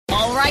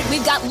right,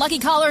 we've got lucky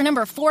caller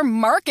number 4,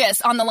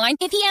 Marcus, on the line.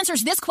 If he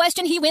answers this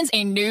question, he wins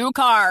a new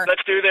car.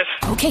 Let's do this.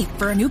 Okay,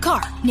 for a new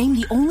car, name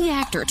the only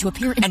actor to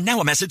appear in... And now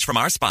a message from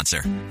our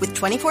sponsor. With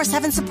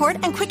 24/7 support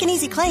and quick and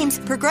easy claims,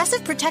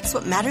 Progressive protects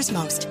what matters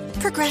most.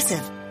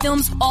 Progressive.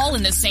 Films all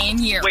in the same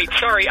year. Wait,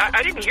 sorry,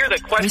 I didn't hear the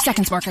question. 3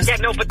 seconds, Marcus. Yeah,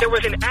 no, but there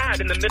was an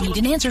ad in the middle. You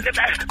didn't answer. But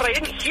I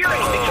didn't hear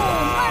anything.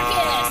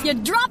 Marcus, you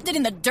dropped it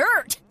in the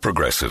dirt.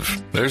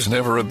 Progressive. There's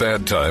never a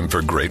bad time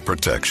for great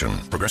protection.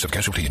 Progressive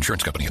Casualty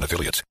Insurance Company and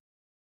Affiliates.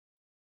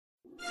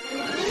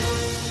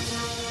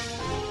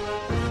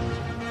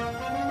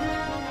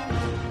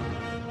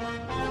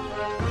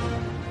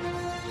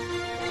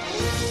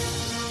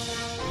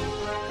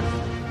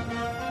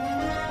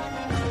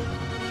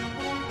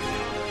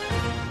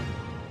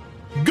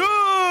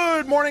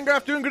 Good morning, good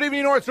afternoon, good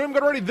evening, North Stream.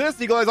 Get ready.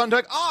 This Eagle Eyes on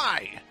Tech.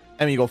 I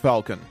am Eagle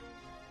Falcon.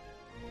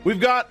 We've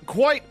got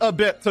quite a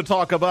bit to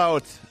talk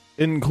about,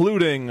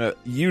 including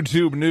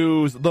YouTube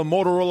news, the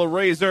Motorola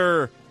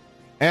Razr,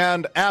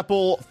 and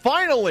Apple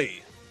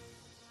finally,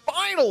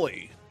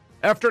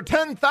 after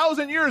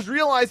 10,000 years,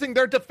 realizing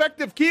their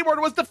defective keyboard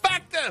was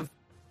defective.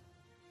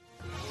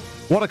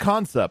 What a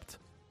concept.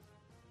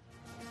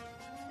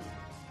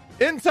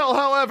 Intel,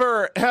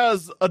 however,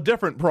 has a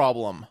different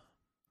problem.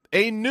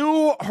 A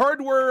new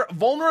hardware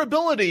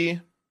vulnerability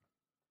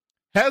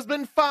has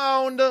been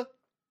found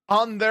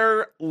on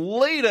their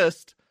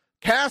latest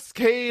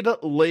Cascade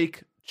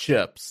Lake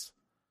chips.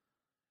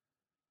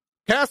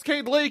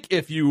 Cascade Lake,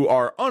 if you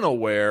are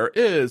unaware,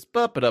 is...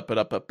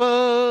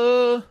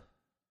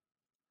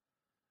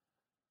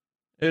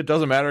 It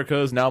doesn't matter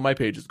because now my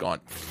page is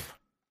gone.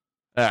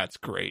 That's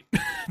great.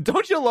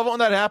 Don't you love it when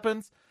that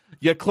happens?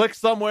 You click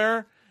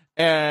somewhere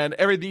and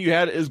everything you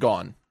had is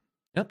gone.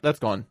 Yep, that's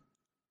gone.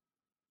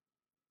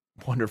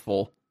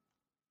 Wonderful.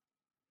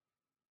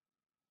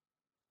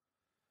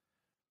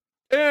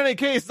 In any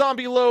case,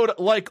 Zombie Load,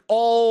 like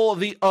all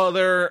the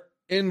other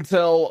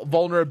Intel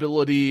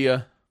vulnerability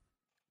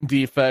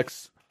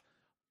defects,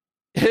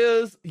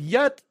 is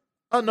yet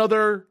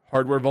another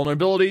hardware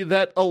vulnerability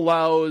that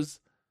allows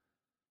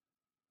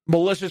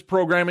malicious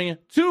programming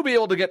to be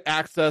able to get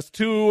access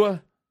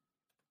to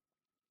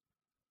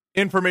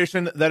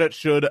information that it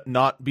should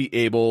not be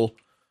able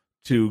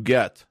to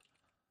get.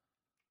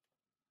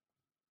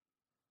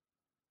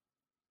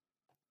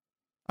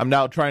 I'm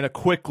now trying to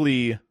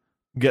quickly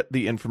get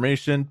the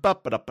information.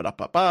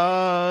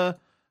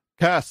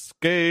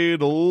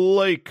 Cascade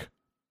Lake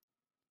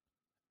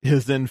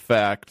is, in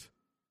fact,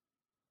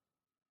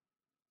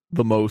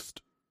 the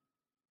most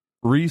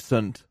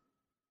recent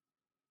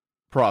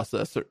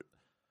processor.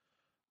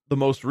 The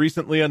most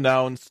recently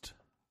announced.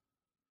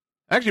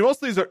 Actually,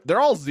 most of these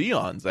they're all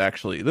Xeons,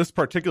 actually. This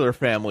particular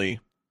family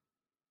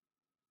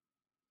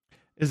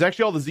is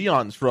actually all the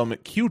Xeons from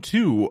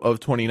Q2 of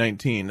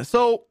 2019.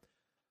 So,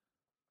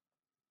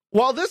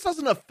 while this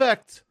doesn't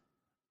affect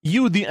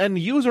you, the end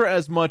user,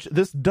 as much,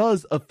 this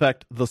does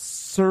affect the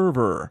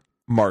server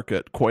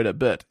market quite a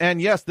bit.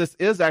 And yes, this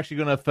is actually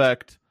going to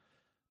affect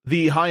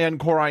the high-end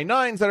Core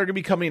i9s that are going to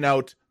be coming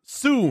out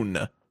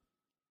soon.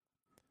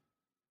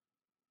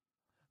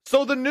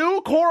 So the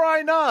new Core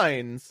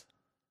i9s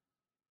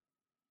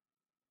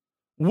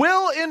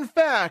will, in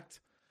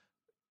fact,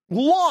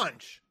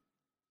 launch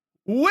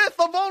with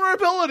a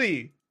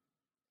vulnerability.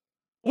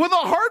 With a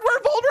hardware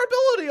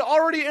vulnerability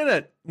already in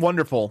it.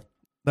 Wonderful.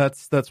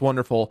 That's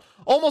wonderful.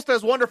 Almost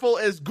as wonderful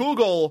as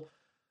Google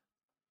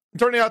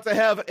turning out to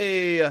have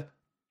a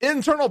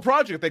internal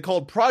project they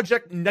called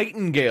Project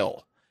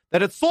Nightingale,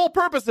 that its sole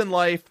purpose in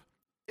life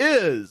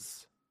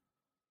is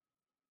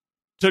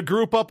to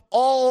group up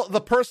all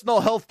the personal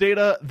health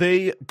data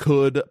they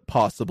could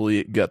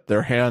possibly get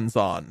their hands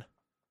on.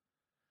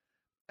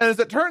 And as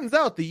it turns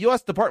out, the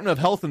U.S. Department of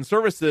Health and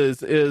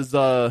Services is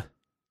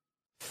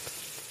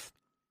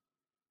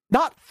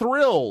not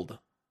thrilled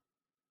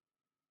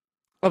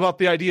about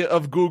the idea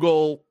of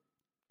Google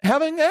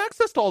having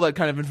access to all that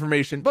kind of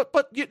information.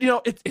 But you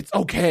know, it's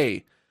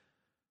okay.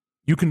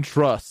 You can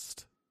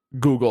trust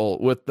Google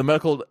with the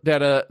medical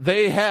data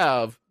they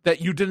have that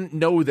you didn't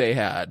know they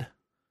had.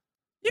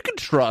 You can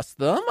trust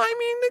them. I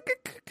mean,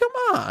 come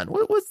on.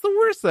 What's the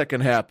worst that can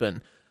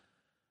happen?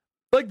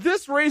 Like,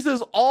 this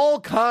raises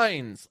all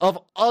kinds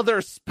of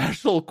other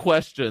special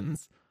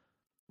questions.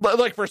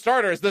 Like, for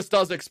starters, this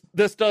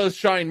does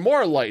shine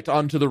more light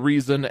onto the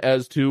reason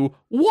as to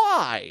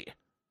why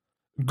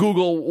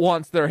Google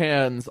wants their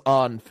hands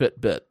on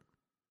Fitbit.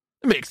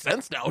 It makes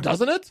sense now,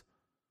 doesn't it?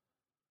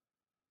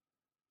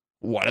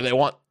 Why do they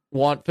want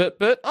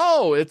Fitbit?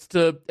 Oh, it's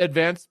to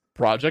advance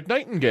Project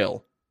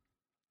Nightingale.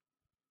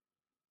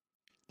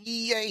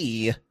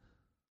 Yay.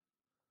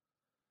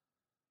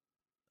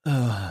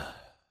 I'm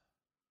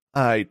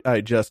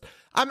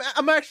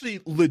actually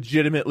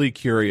legitimately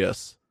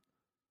curious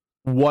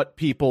what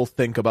people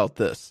think about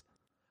this.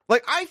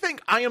 Like, I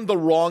think I am the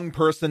wrong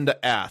person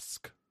to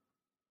ask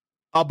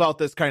about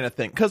this kind of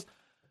thing, because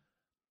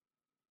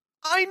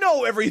I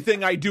know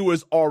everything I do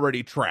is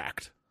already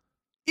tracked.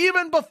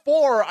 Even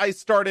before I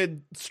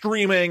started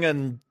streaming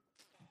and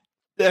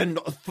and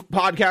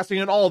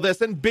podcasting and all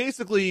this, and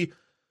basically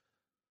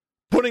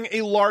putting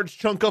a large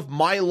chunk of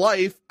my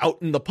life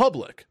out in the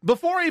public.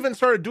 Before I even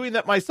started doing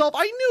that myself,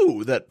 I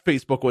knew that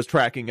Facebook was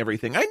tracking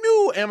everything. I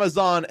knew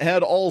Amazon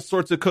had all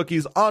sorts of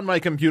cookies on my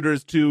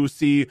computers to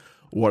see,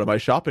 what am I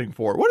shopping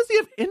for? What does he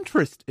have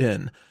interest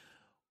in?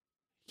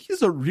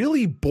 He's a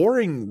really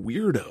boring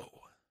weirdo.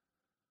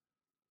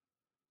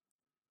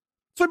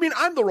 So, I mean,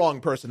 I'm the wrong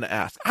person to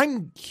ask.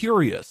 I'm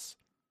curious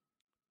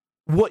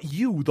what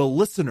you, the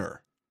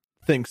listener,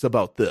 thinks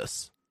about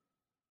this.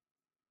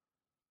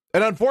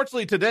 And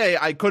unfortunately today,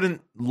 I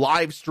couldn't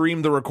live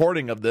stream the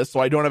recording of this, so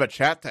I don't have a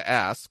chat to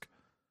ask.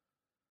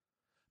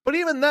 But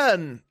even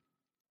then,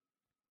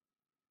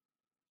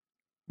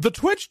 the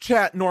Twitch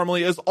chat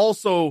normally is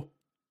also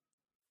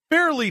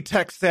fairly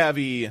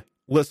tech-savvy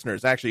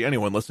listeners. Actually,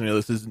 anyone listening to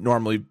this is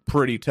normally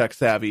pretty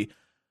tech-savvy.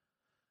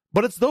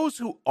 But it's those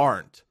who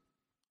aren't.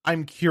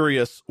 I'm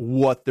curious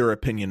what their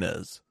opinion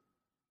is.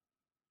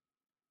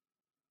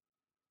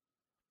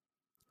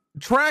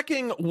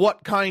 Tracking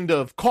what kind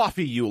of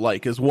coffee you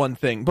like is one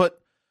thing,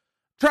 but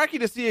tracking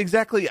to see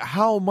exactly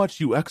how much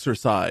you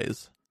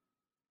exercise,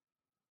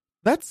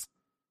 that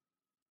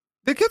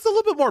gets a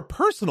little bit more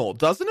personal,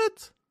 doesn't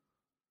it?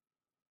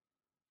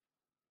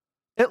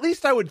 At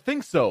least I would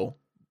think so.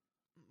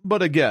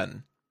 But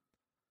again,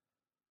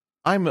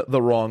 I'm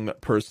the wrong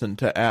person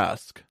to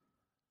ask.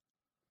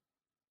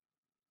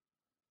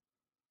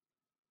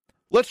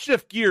 Let's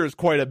shift gears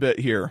quite a bit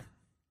here.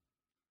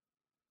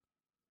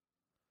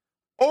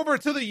 Over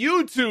to the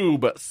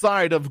YouTube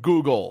side of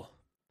Google.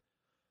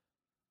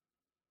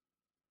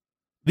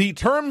 The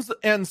terms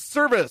and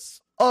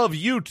service of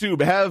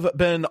YouTube have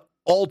been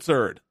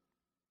altered.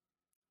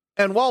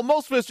 And while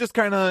most of it's just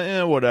kind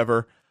of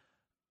whatever,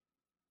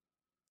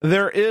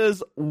 there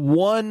is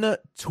one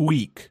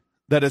tweak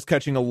that is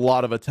catching a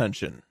lot of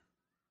attention.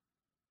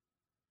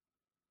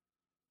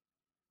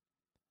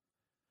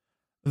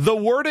 The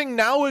wording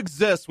now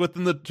exists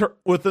within the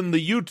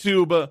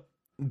YouTube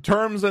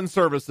terms and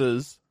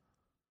services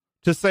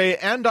to say,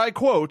 and I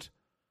quote,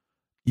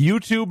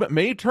 YouTube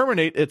may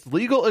terminate its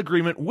legal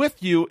agreement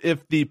with you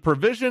if the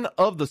provision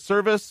of the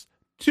service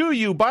to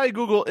you by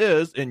Google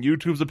is, in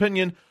YouTube's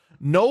opinion,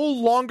 no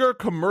longer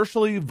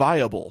commercially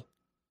viable.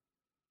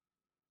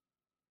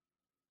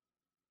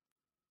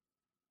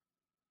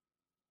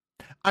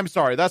 I'm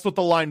sorry, that's what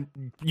the line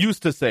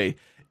used to say.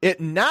 It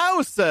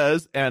now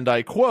says, and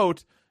I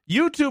quote,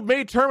 YouTube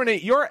may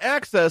terminate your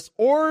access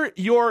or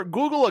your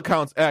Google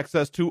account's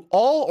access to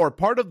all or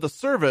part of the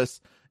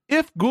service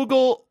if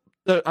YouTube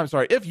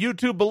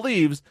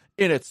believes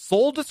in its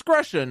sole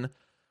discretion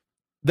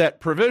that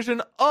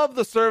provision of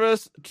the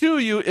service to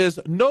you is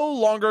no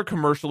longer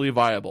commercially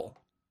viable.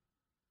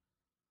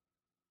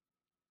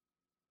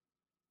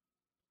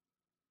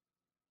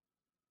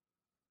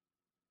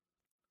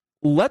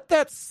 Let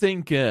that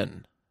sink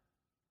in.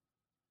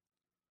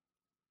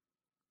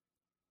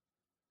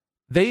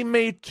 They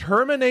may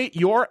terminate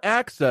your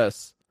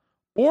access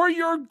or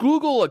your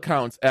Google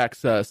account's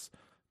access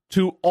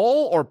to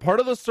all or part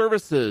of the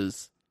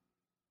service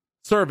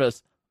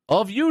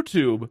of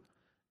YouTube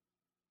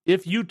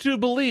if YouTube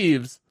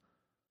believes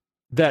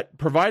that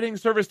providing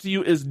service to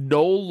you is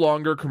no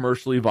longer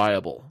commercially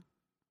viable.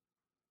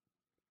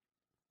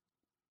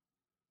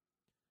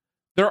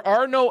 There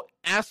are no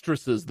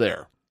asterisks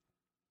there.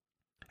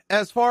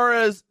 As far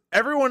as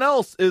everyone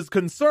else is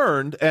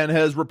concerned and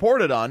has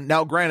reported on,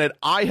 now granted,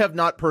 I have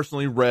not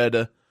personally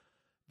read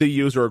the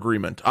user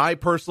agreement. I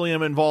personally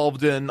am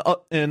involved in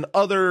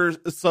other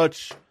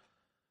such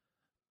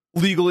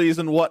legalese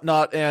and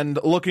whatnot, and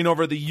looking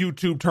over the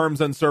YouTube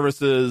terms and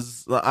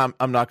services,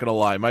 I'm not going to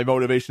lie. My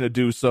motivation to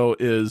do so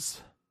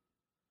is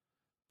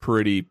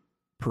pretty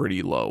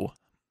low.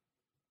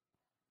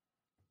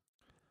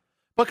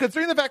 But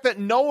considering the fact that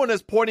no one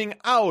is pointing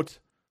out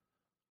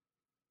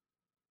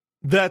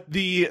that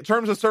the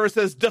terms of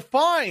services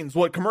defines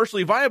what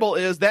commercially viable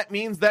is, that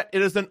means that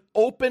it is an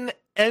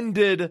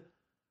open-ended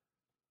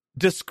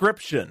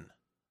description.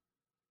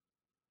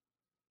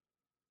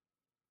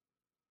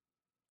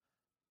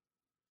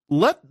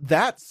 Let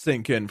that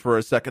sink in for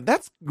a second.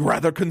 That's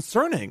rather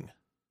concerning.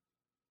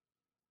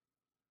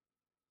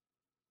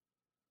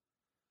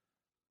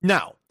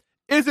 Now,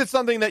 is it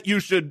something that you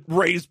should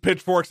raise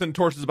pitchforks and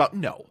torches about?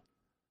 No.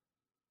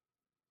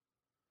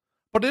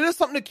 But it is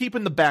something to keep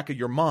in the back of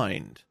your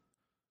mind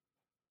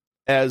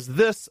as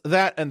this,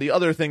 that, and the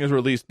other thing is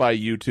released by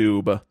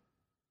YouTube.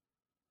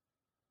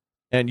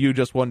 And you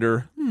just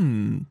wonder,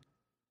 will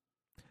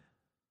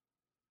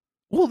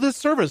this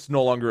service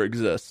no longer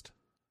exist?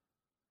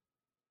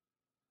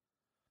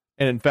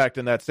 And in fact,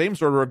 in that same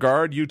sort of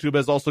regard, YouTube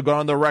has also gone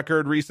on the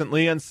record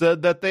recently and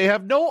said that they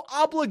have no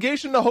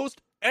obligation to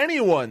host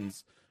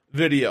anyone's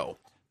video.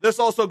 This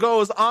also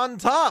goes on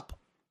top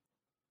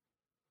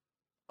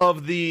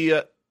of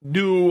the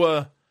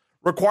new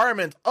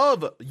requirement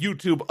of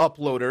YouTube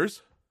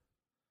uploaders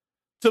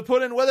to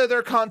put in whether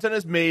their content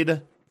is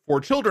made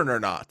for children or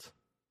not.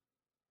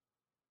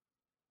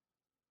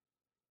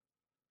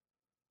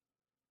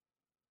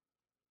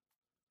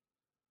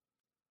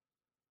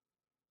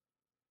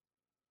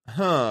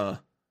 That's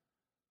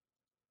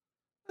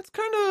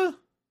kind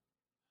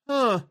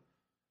of,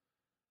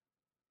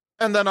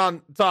 And then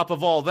on top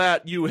of all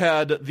that, you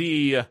had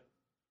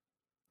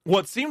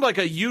what seemed like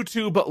a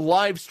YouTube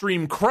live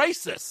stream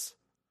crisis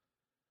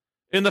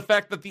in the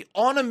fact that the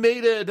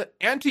automated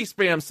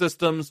anti-spam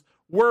systems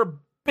were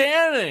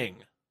banning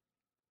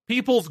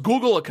people's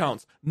Google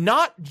accounts,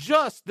 not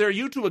just their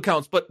YouTube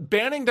accounts, but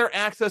banning their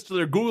access to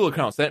their Google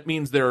accounts. That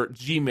means their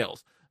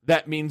Gmails.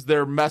 That means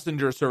their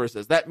messenger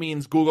services. That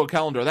means Google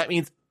Calendar. That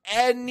means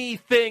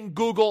anything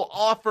Google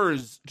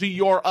offers to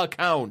your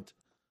account.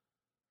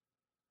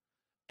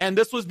 And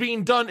this was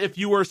being done if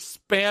you were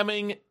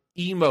spamming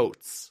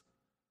emotes.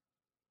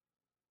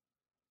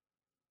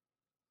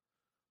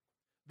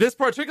 This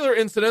particular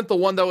incident, the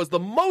one that was the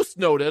most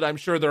noted, I'm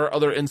sure there are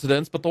other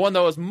incidents, but the one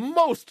that was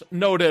most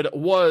noted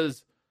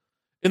was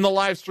in the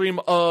live stream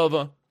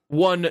of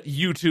one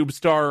YouTube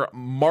star,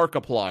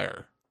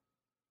 Markiplier.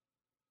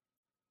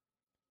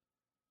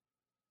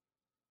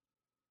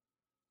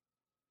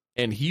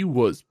 And he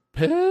was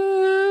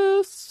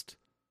pissed.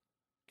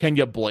 Can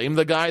you blame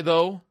the guy,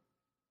 though?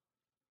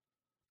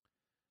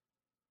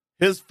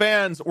 His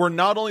fans were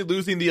not only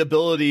losing the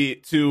ability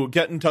to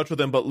get in touch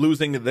with him, but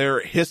losing their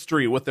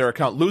history with their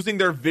account, losing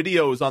their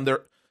videos on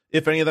their,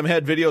 if any of them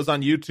had videos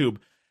on YouTube,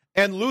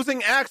 and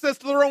losing access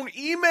to their own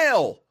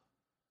email.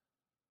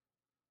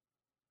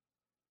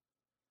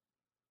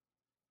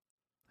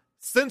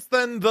 Since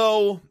then,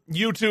 though,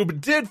 YouTube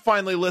did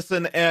finally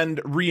listen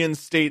and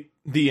reinstate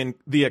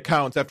the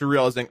accounts after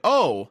realizing,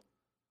 oh,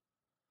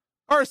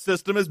 our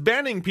system is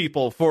banning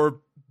people for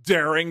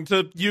daring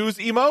to use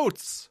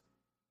emotes.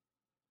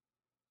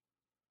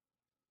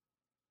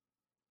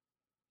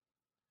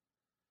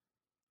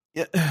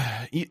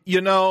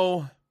 You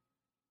know,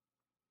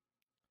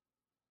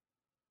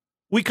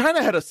 we kind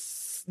of had a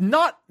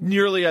not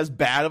nearly as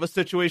bad of a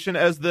situation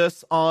as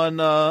this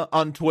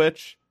on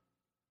Twitch,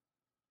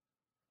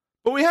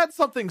 but we had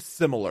something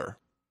similar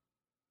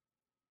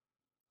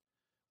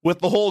with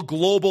the whole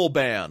global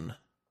ban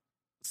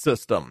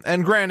system.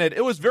 And granted,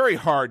 it was very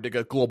hard to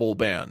get global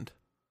banned.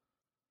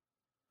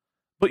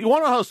 But you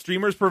want to know how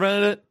streamers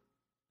prevented it?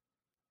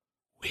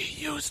 We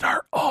used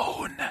our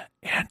own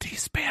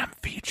anti-spam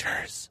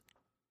features.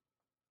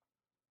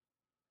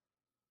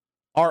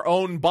 Our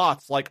own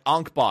bots like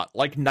Ankbot,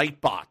 like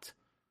Nightbot.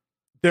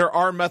 There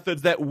are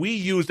methods that we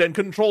used and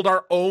controlled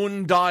our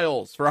own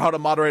dials for how to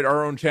moderate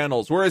our own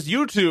channels. Whereas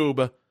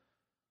YouTube,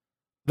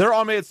 their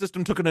automated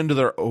system took it into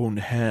their own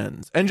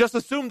hands and just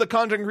assumed the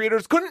content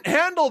creators couldn't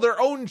handle their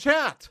own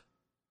chat.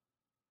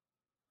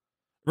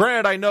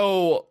 Granted, I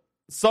know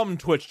some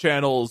Twitch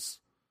channels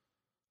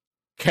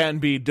can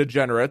be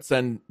degenerates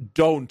and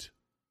don't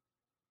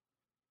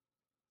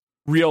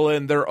reel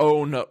in their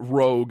own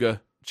rogue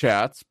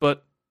chats,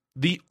 but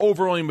the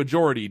overwhelming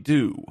majority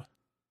do.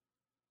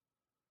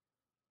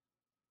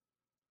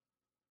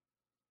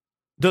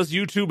 Does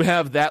YouTube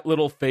have that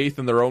little faith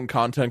in their own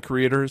content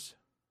creators?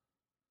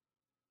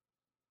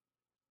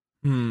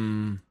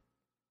 It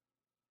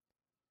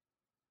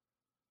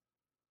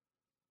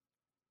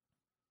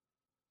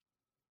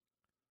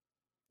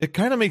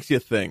kind of makes you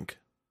think.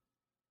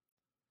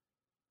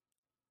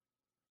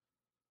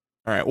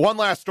 All right, one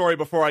last story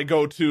before I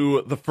go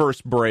to the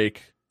first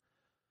break.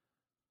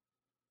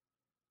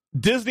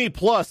 Disney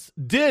Plus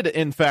did,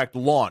 in fact,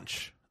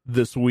 launch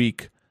this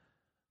week,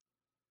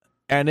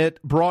 and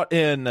it brought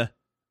in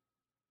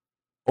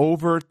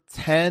over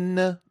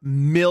 10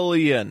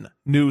 million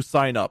new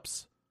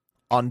signups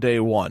on day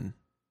one.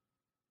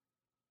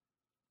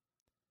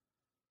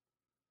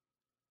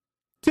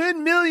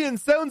 10 million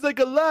sounds like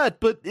a lot,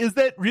 but is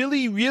that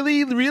really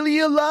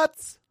a lot?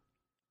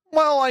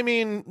 Well, I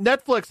mean,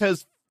 Netflix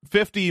has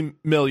 50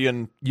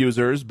 million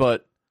users,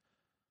 but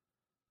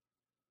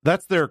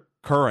that's their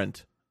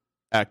current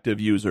active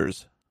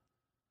users.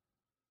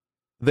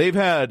 They've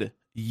had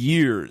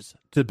years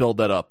to build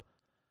that up.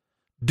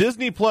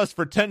 Disney Plus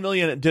for 10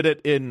 million did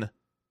it in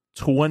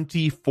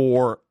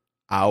 24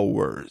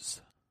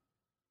 hours.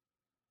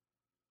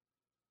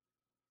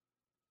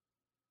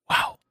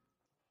 Wow.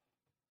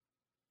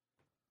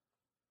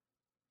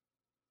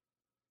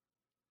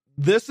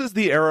 This is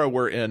the era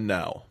we're in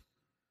now.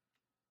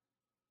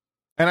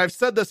 And I've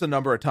said this a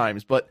number of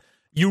times, but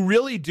you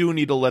really do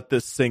need to let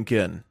this sink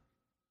in.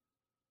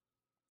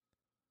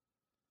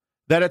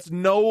 That it's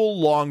no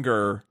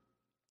longer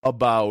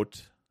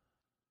about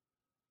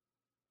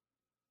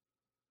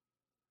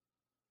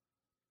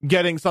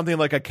getting something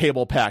like a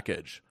cable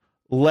package,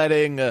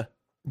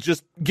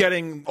 just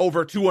getting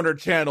over 200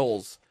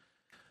 channels.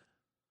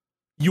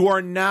 You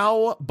are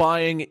now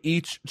buying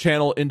each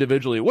channel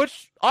individually,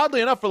 which,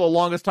 oddly enough, for the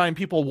longest time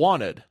people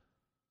wanted.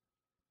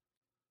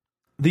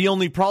 The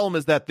only problem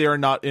is that they're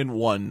not in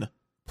one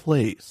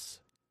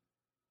place.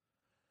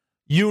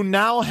 You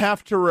now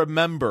have to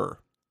remember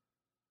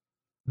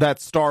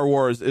that Star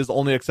Wars is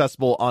only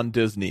accessible on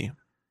Disney.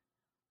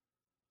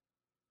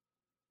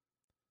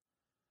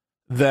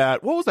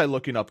 What was I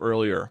looking up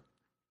earlier?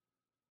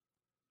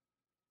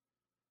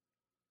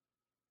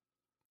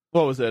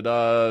 what was it?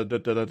 That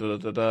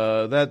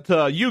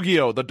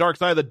Yu-Gi-Oh! The Dark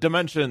Side of the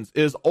Dimensions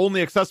is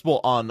only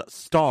accessible on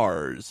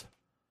Stars,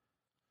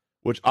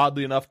 which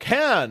oddly enough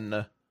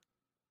can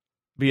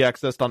be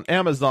accessed on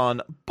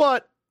Amazon,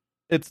 but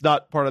it's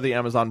not part of the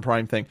Amazon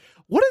Prime thing.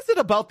 What is it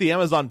about the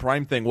Amazon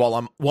Prime thing while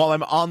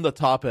I'm on the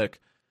topic?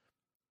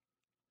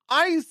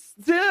 I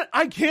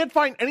can't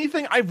find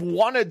anything I've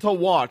wanted to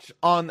watch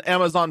on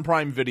Amazon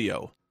Prime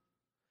Video.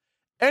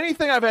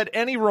 Anything I've had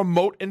any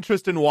remote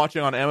interest in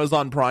watching on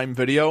Amazon Prime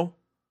Video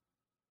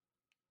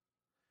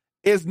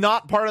is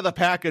not part of the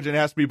package and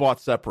has to be bought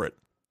separate.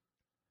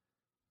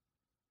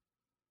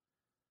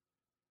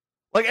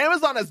 Like,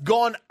 Amazon has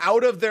gone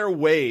out of their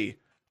way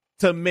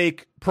to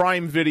make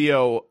Prime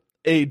Video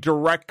a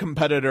direct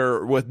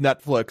competitor with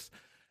Netflix.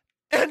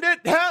 And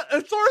it has,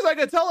 as far as I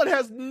can tell, it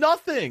has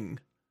nothing.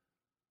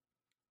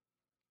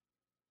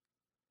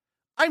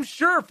 I'm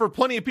sure for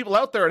plenty of people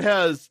out there it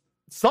has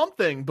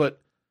something,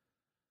 but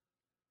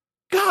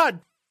God,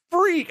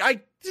 freak. Then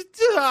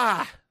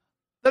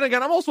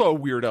again, I'm also a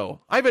weirdo.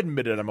 I've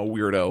admitted I'm a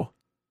weirdo.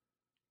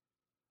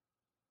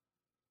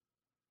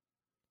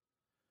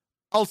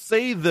 I'll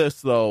say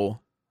this,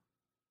 though.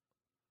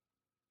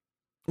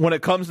 When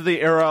it comes to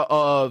the era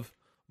of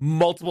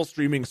multiple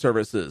streaming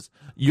services,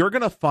 you're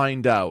going to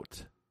find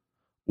out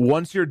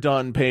once you're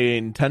done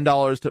paying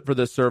 $10 for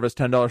this service,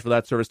 $10 for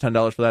that service,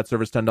 $10 for that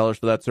service, $10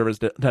 for that service,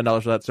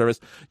 $10 for that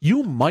service,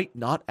 you might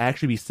not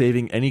actually be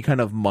saving any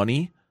kind of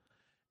money.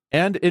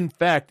 And in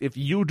fact, if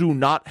you do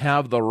not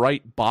have the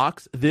right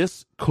box,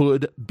 this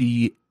could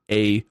be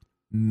a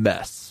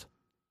mess.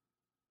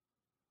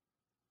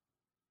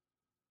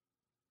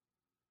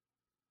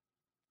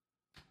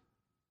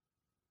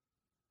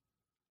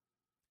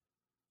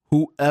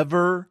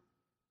 Whoever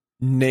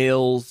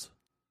nails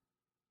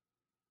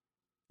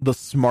the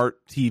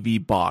smart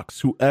TV box,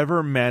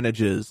 whoever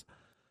manages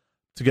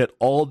to get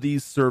all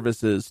these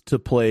services to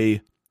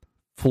play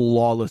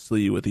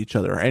flawlessly with each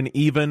other and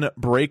even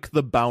break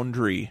the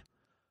boundary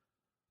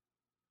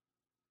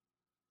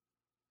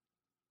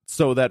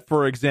so that,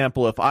 for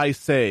example, if I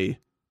say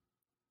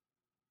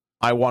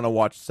I want to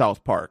watch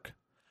South Park,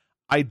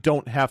 I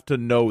don't have to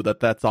know that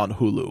that's on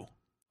Hulu.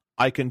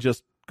 I can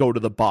just go to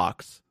the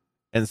box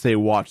and say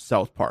watch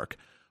South Park.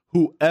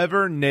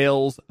 Whoever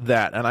nails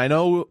that, and I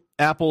know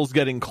Apple's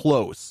getting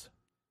close,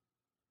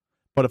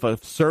 but if a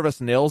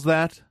service nails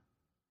that,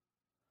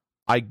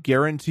 I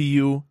guarantee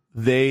you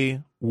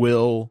they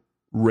will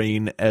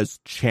reign as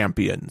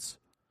champions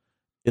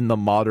in the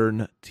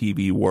modern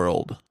TV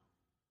world.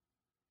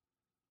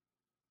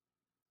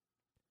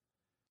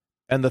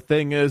 And the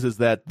thing is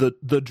that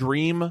the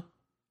dream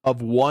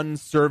of one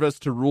service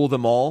to rule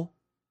them all,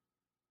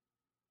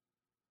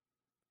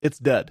 it's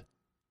dead.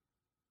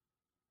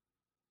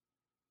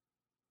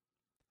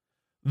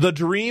 The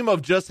dream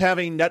of just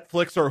having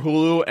Netflix or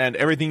Hulu and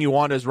everything you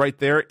want is right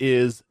there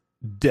is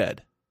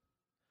dead.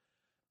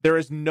 There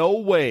is no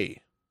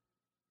way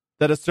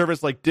that a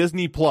service like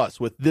Disney Plus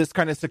with this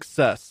kind of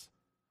success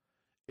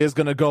is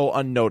going to go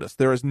unnoticed.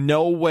 There is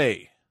no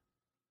way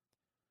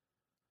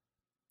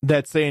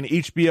that, say, an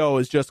HBO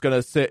is just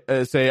going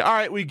to say, all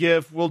right,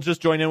 we'll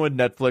just join in with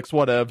Netflix,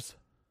 whatevs.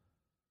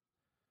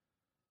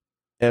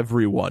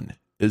 Everyone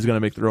is going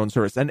to make their own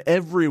service, and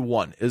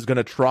everyone is going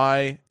to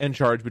try and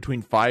charge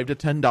between $5 to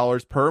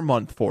 $10 per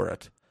month for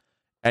it.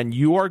 And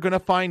you are going to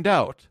find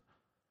out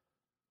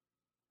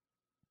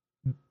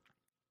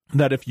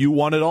that if you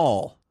want it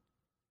all,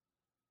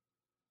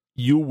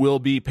 you will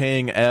be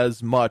paying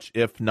as much,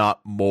 if not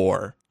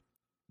more,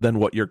 than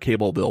what your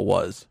cable bill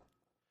was.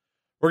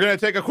 We're going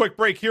to take a quick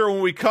break here.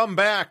 When we come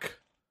back,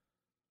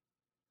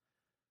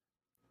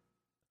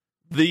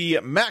 the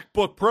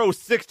MacBook Pro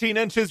 16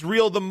 inches,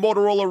 reel, the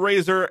Motorola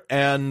Razr,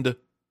 and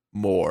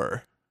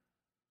more.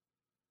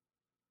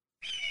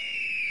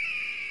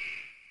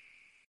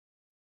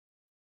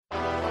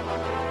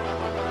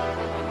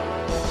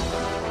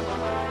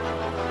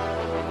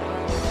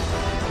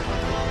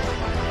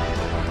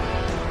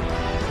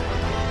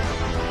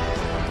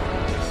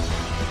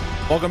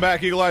 Welcome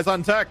back, Eagle Eyes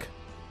on Tech.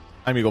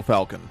 I'm Eagle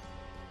Falcon.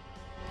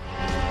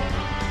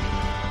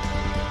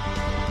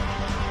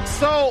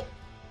 So,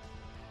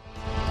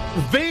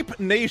 Vape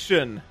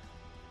Nation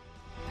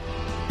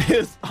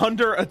is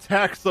under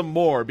attack some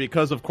more,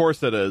 because of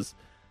course it is.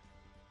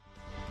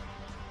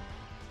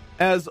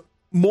 As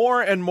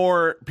more and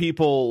more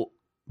people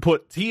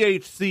put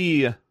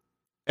THC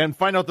and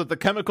find out that the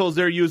chemicals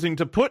they're using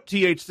to put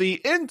THC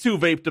into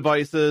vape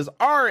devices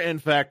are in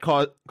fact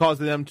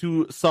causing them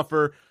to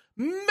suffer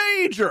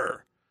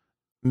major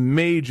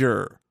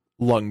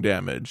lung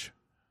damage.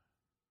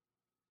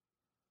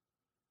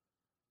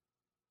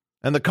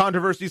 And the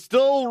controversy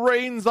still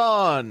reigns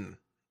on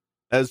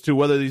as to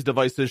whether these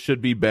devices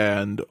should be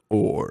banned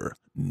or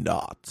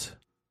not.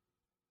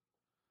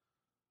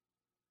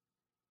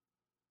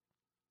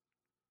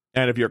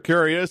 And if you're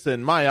curious,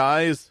 in my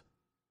eyes,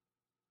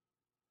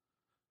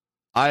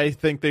 I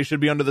think they should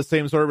be under the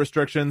same sort of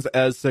restrictions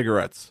as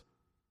cigarettes.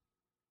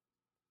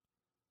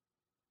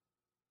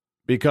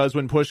 Because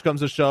when push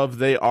comes to shove,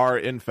 they are,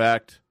 in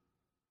fact,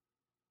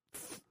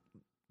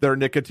 They're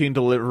nicotine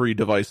delivery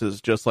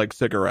devices, just like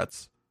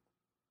cigarettes.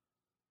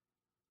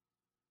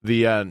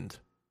 The end.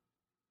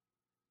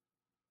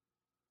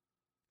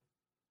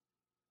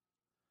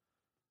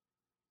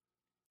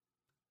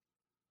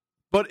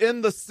 But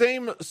in the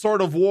same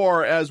sort of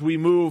war as we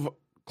move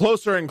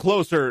closer and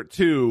closer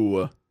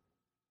to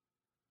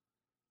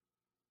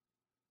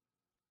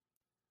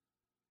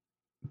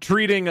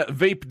treating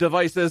vape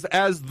devices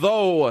as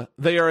though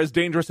they are as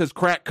dangerous as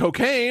crack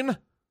cocaine,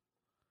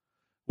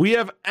 we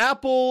have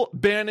Apple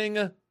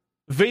banning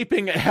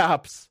vaping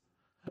apps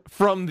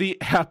from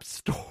the App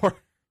Store.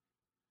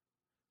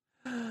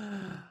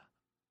 On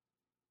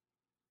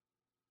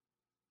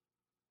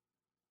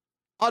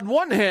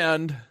one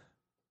hand,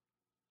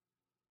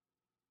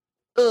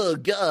 oh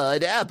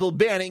God, Apple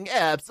banning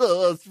apps,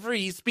 oh,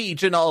 free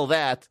speech and all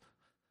that.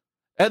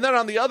 And then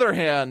on the other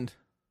hand,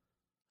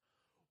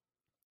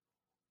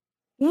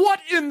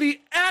 what in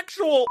the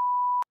actual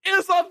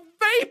is a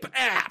vape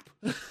app?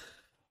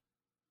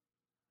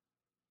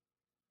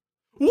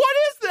 What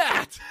is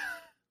that?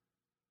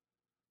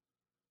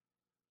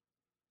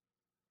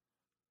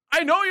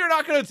 I know you're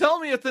not going to tell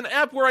me it's an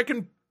app where I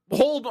can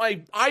hold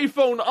my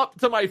iPhone up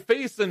to my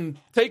face and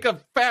take a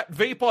fat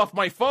vape off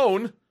my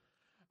phone.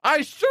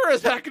 I sure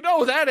as heck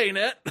know that ain't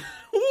it.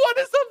 What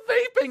is a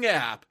vaping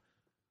app?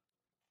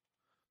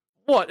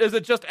 What, is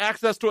it just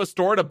access to a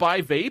store to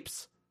buy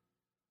vapes?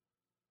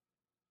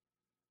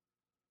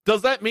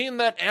 Does that mean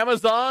that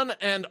Amazon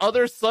and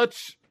other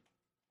such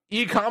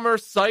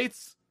e-commerce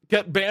sites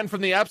get banned from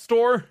the App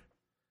Store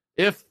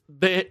if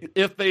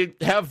they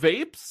have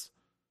vapes?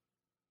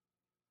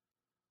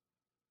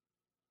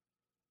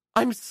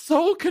 I'm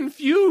so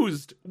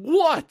confused.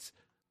 What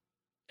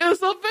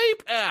is a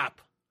vape app?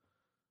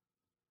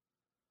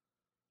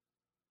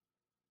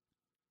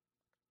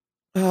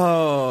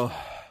 Oh.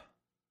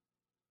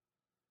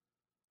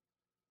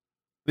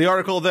 The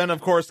article then,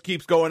 of course,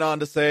 keeps going on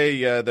to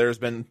say there's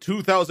been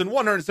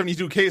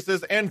 2,172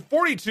 cases and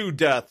 42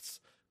 deaths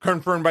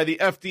confirmed by the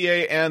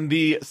FDA and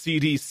the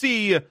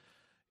CDC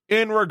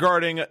in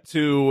regarding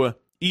to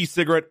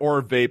e-cigarette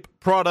or vape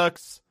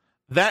products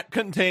that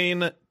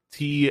contain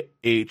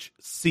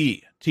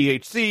THC.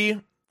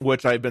 THC,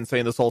 which I've been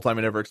saying this whole time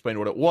and never explained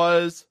what it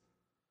was,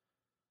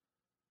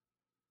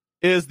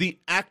 is the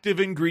active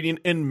ingredient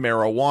in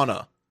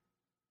marijuana.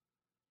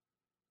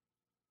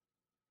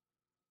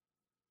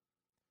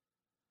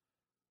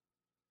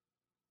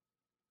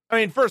 I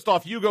mean, first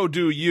off, you go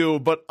do you,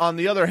 but on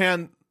the other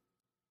hand,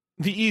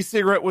 the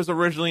e-cigarette was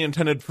originally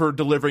intended for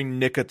delivering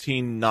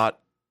nicotine,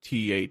 not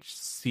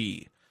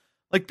THC.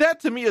 Like, that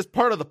to me is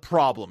part of the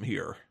problem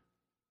here.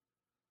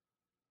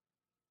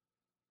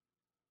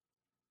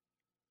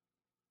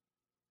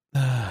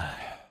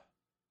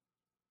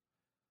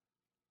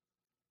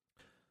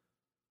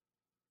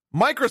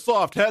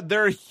 Microsoft had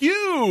their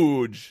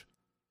huge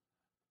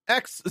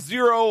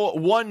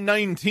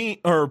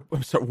X0119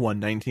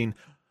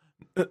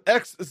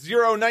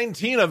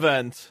 X019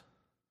 event,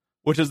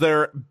 which is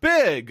their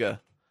big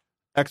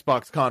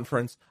Xbox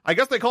conference. I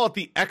guess they call it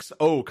the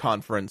XO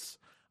conference.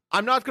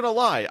 I'm not gonna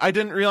lie, I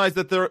didn't realize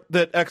that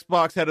that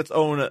Xbox had its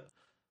own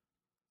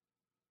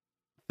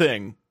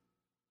thing.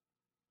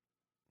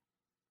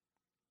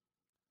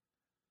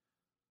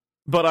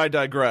 But I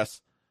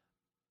digress.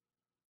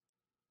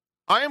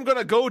 I am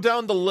gonna go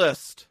down the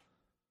list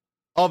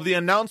of the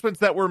announcements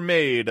that were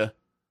made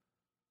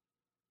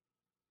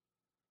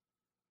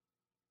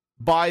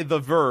by The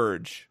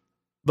Verge,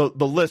 the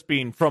list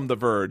being from The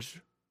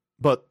Verge,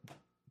 but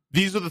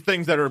these are the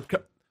things that are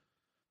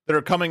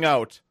coming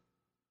out,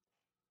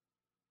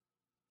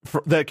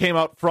 that came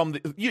out from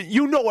the,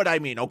 you know what I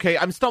mean, okay?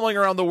 I'm stumbling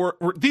around the word.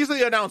 These are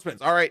the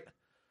announcements, all right?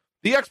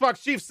 The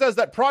Xbox chief says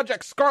that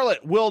Project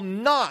Scarlet will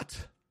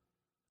not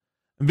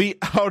be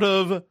out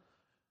of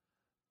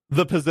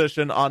the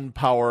position on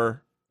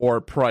power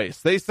or price.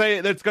 They say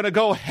that it's going to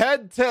go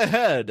head to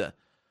head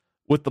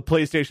with the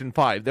PlayStation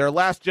 5. Their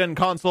last-gen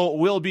console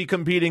will be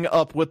competing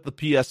up with the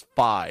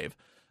PS5.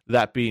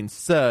 That being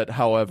said,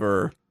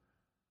 however,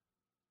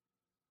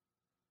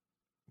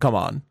 come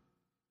on,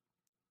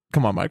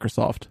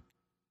 Microsoft.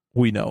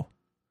 We know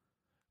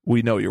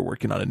you're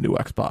working on a new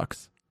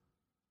Xbox.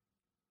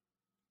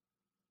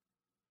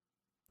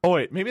 Oh,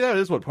 wait, maybe that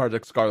is what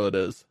Project Scarlet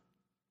is.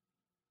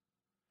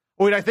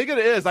 Oh, wait, I think it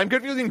is. I'm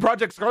confusing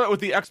Project Scarlet with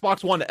the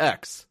Xbox One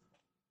X.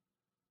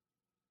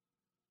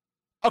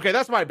 Okay,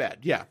 that's my bad.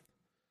 Yeah.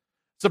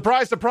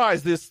 Surprise,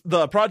 surprise,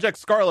 the Project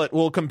Scarlet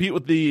will compete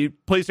with the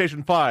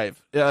PlayStation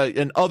 5.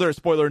 In other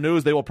spoiler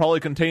news, they will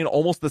probably contain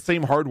almost the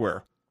same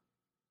hardware.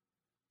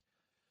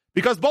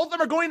 Because both of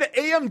them are going to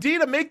AMD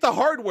to make the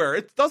hardware.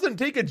 It doesn't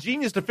take a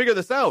genius to figure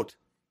this out.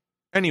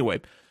 Anyway,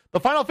 the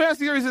Final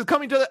Fantasy series is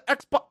coming to the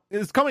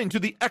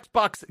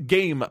Xbox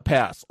Game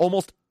Pass.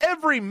 Almost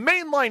every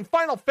mainline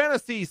Final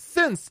Fantasy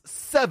since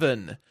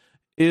 7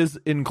 is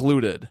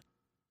included.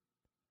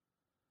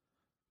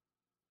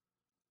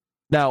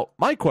 Now,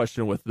 my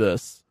question with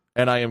this,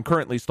 and I am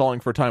currently stalling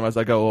for time as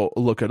I go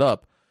look it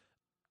up,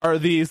 are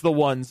these the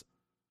ones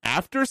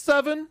after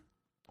 7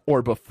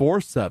 or before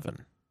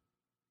 7?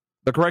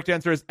 The correct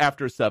answer is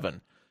after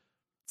 7.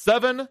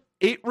 7,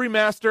 8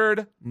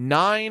 remastered,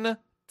 9,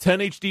 10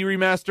 HD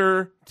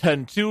remaster,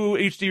 10-2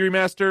 HD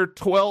remaster,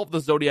 12, the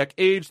Zodiac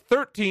Age,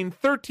 13,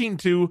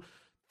 13-2,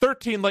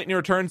 13 Lightning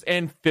Returns,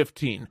 and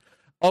 15,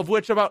 of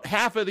which about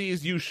half of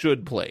these you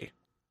should play.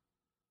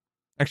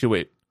 Actually,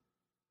 wait.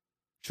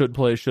 Should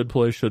play, should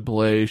play, should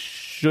play,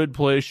 should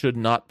play, should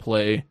not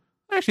play.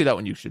 Actually, that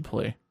one you should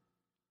play.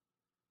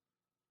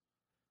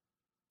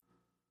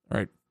 All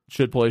right.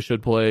 Should play,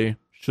 should play,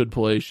 should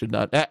play, should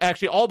not.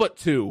 Actually, all but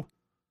 2.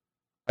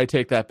 I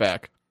take that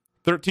back.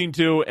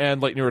 13-2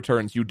 and Lightning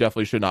Returns, you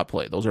definitely should not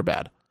play. Those are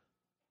bad.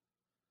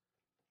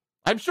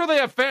 I'm sure they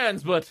have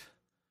fans, but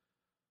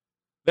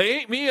they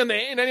ain't me and they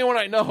ain't anyone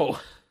I know.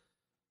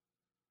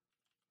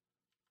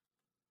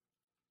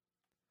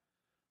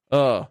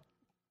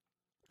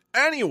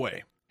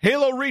 Anyway,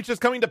 Halo Reach is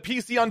coming to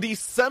PC on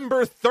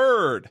December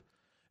 3rd.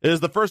 It is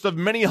the first of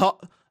many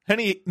Halo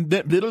games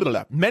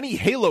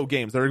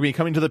that are going to be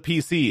coming to the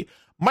PC.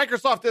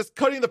 Microsoft is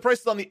cutting the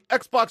prices on the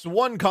Xbox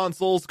One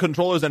consoles,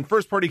 controllers, and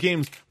first-party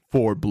games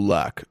for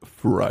Black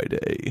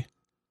Friday.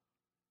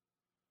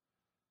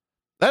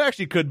 That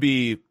actually could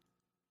be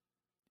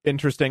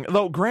interesting.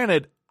 Though,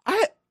 granted,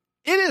 it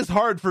is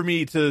hard for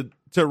me to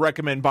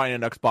recommend buying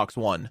an Xbox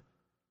One.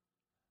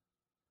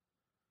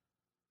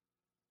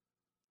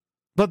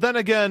 But then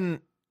again,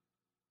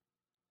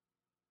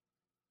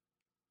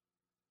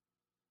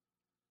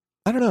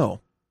 I don't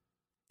know.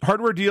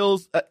 Hardware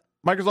deals,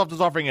 Microsoft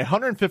is offering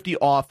 $150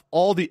 off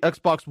all the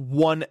Xbox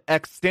One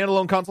X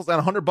standalone consoles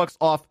and $100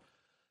 off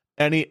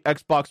any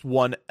Xbox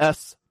One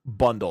S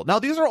bundle. Now,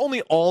 these are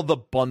only all the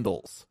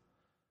bundles.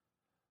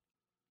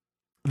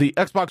 The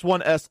Xbox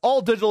One S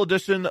all digital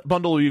edition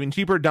bundle will be even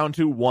cheaper, down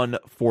to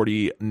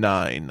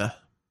 $149.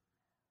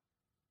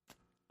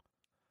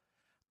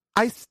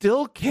 I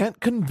still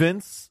can't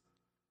convince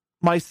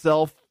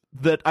myself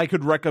that I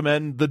could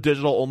recommend the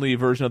digital only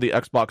version of the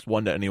Xbox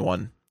One to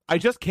anyone. I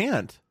just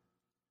can't.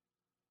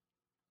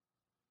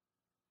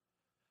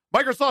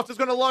 Microsoft is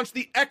going to launch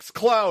the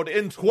xCloud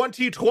in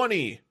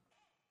 2020.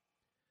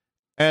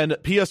 And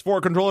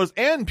PS4 controllers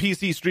and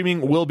PC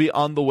streaming will be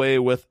on the way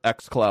with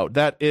xCloud.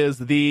 That is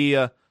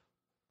the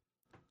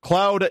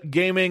cloud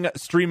gaming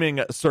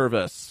streaming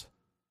service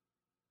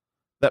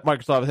that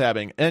Microsoft is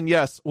having. And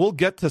yes, we'll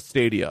get to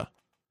Stadia.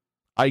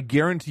 I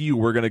guarantee you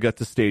we're going to get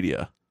to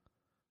Stadia.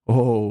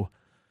 Oh,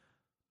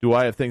 do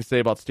I have things to say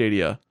about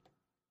Stadia?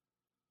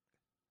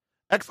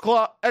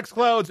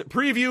 xCloud's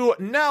preview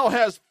now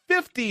has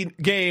 50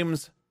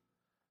 games,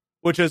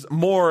 which is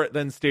more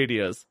than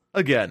Stadia's.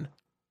 Again,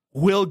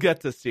 we'll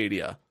get to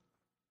Stadia.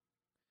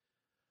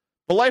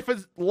 The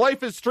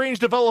Life is Strange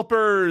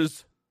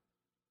developers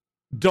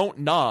Don't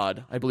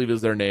Nod, I believe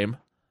is their name,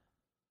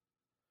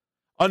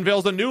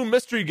 unveils a new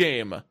mystery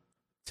game.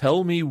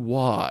 Tell me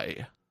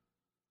why.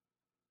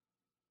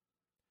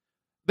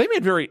 They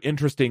made very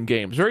interesting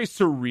games, very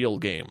surreal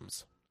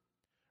games.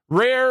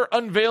 Rare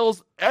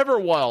unveils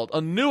Everwild, a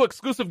new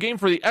exclusive game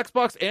for the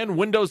Xbox and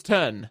Windows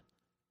 10.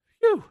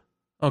 Phew.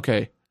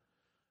 Okay.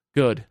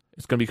 Good.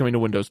 It's going to be coming to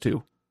Windows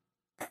 2.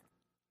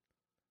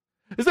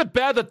 Is it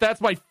bad that that's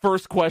my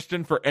first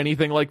question for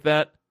anything like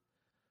that?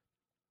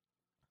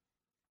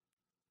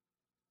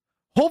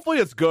 Hopefully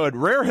it's good.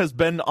 Rare has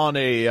been on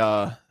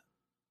has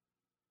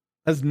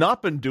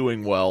not been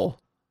doing well.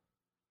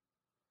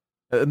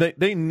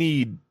 They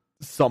need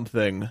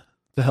something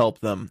to help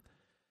them.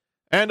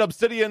 And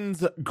Obsidian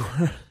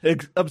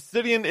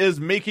is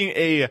making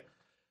a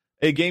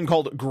game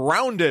called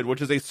Grounded,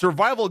 which is a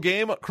survival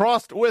game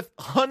crossed with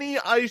Honey,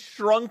 I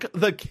Shrunk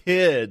the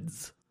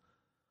Kids.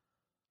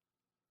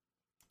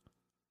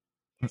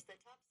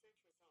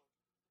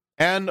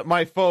 And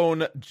my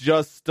phone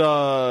just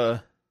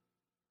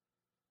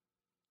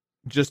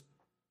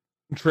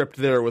tripped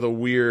there with a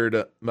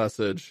weird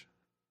message.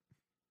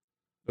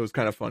 It was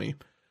kind of funny.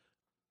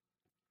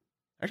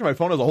 Actually, my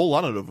phone has a whole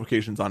lot of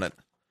notifications on it.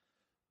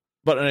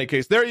 But in any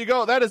case, there you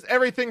go. That is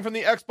everything from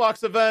the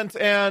Xbox event,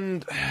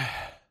 and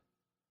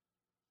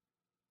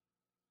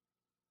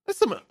there's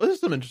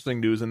some interesting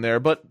news in there,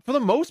 but for the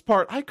most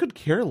part, I could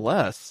care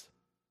less.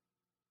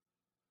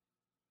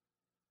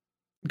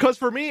 Because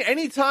for me,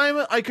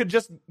 anytime I could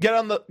just get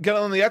on the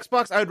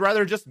Xbox, I'd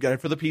rather just get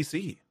it for the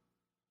PC.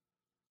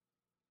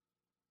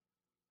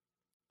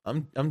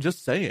 I'm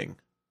just saying.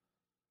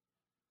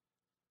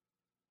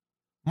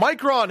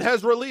 Micron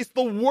has released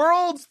the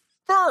world's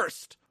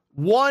first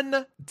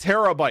 1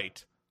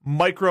 terabyte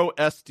micro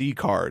SD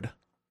card,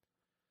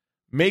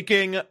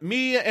 making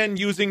me and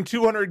using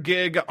 200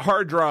 gig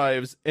hard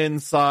drives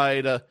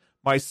inside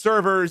my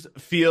servers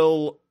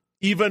feel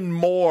even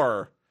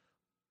more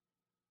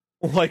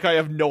like I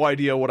have no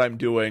idea what I'm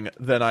doing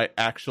than I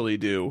actually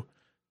do.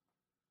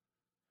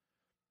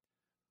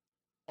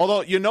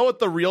 Although, you know what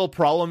the real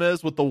problem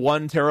is with the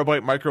 1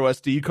 terabyte micro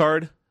SD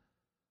card?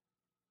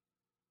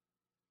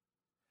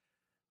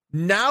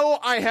 Now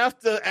I have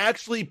to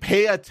actually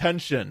pay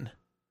attention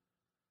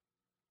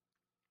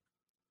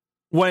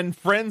when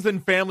friends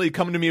and family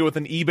come to me with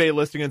an eBay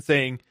listing and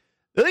saying,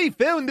 I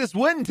found this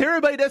 1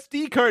 terabyte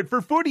SD card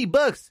for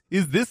 $40.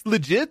 Is this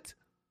legit?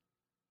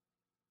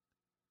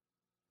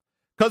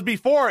 Because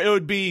before it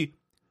would be,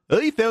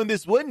 I found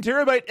this 1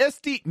 terabyte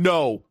SD.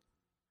 No.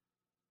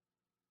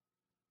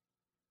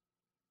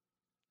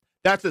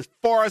 That's as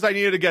far as I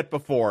needed to get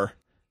before.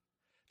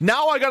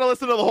 Now I gotta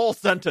listen to the whole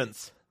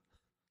sentence.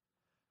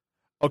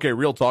 Okay,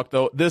 real talk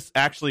though. This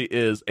actually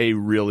is a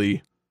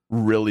really,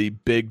 really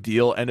big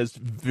deal and is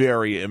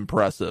very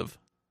impressive.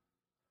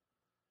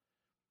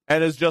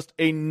 And is just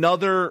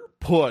another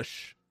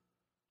push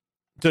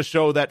to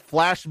show that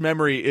flash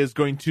memory is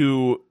going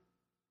to...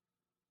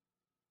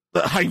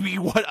 I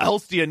mean, what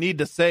else do you need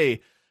to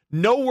say?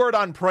 No word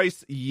on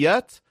price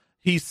yet,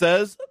 he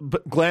says,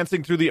 but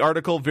glancing through the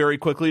article very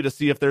quickly to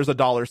see if there's a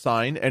dollar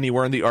sign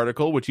anywhere in the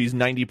article, which he's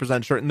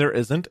 90% certain there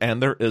isn't,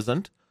 and there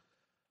isn't.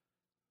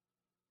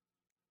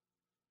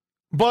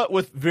 But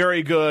with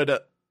very good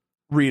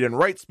read and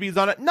write speeds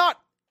on it. Not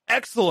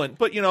excellent,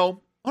 but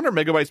 100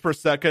 megabytes per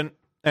second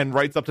and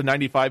writes up to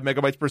 95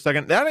 megabytes per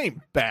second. That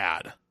ain't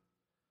bad.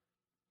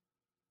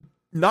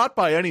 Not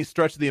by any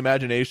stretch of the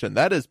imagination.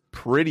 That is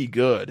pretty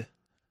good.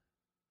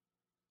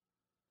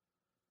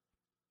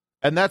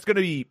 And that's going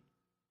to be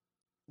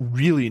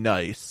really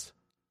nice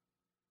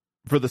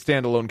for the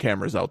standalone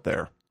cameras out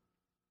there.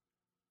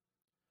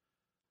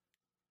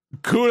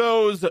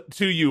 Kudos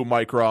to you,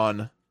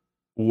 Micron.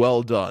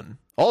 Well done.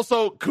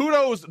 Also,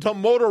 kudos to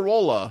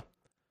Motorola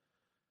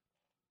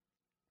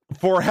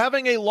for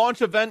having a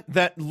launch event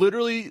that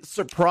literally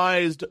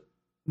surprised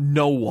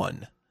no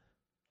one.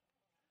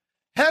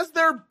 Has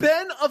there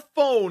been a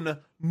phone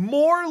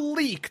more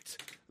leaked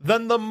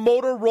than the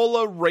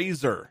Motorola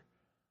Razr?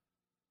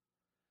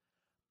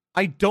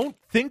 I don't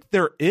think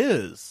there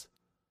is.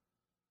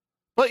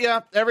 But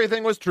yeah,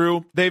 everything was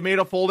true. They made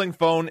a folding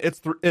phone.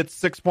 It's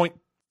 6.2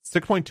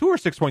 or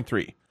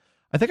 6.3.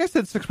 I think I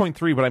said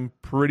 6.3, but I'm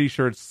pretty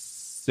sure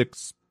it's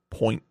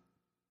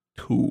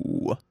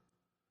 6.2.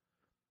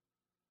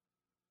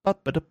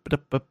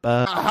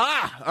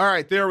 Aha! All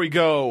right, there we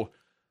go.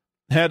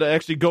 Had to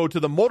actually go to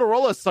the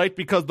Motorola site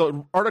because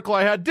the article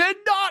I had did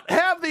not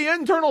have the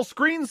internal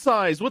screen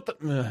size. What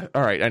the...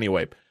 all right,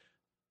 anyway.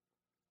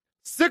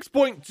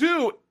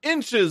 6.2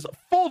 inches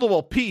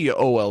foldable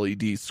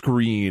POLED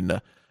screen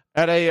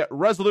at a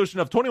resolution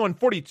of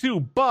 2142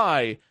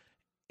 by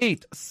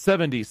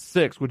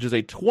 876, which is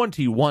a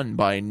 21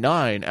 by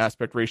 9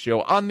 aspect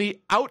ratio. On the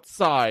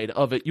outside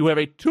of it, you have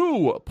a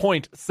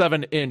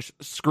 2.7 inch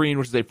screen,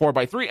 which is a 4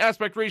 by 3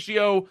 aspect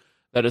ratio.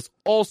 That is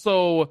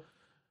also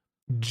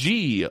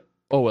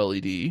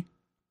GOLED.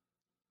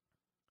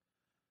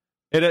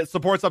 It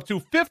supports up to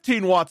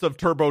 15 watts of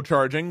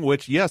turbocharging,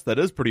 which, yes, that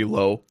is pretty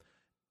low.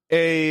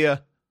 A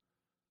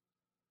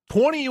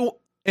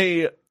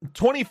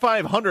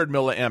 2500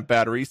 milliamp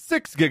battery,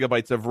 6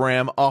 gigabytes of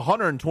RAM,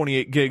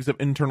 128 gigs of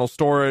internal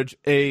storage,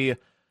 a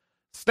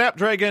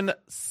Snapdragon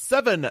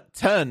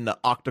 710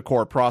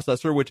 octa-core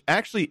processor, which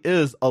actually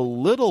is a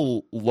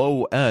little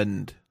low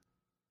end.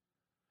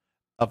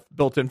 A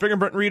built-in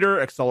fingerprint reader,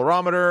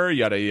 accelerometer,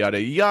 yada,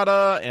 yada,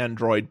 yada,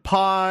 Android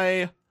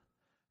Pie,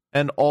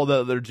 and all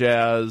the other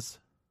jazz.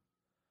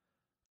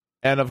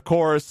 And of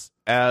course,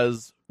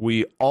 as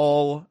we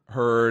all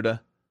heard,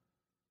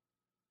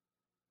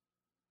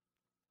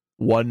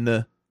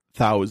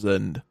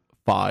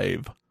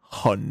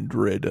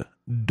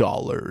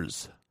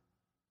 $1,500.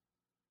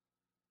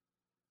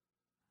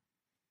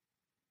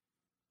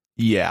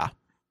 Yeah.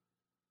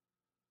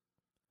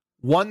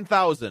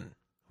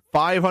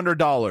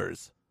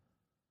 $1,500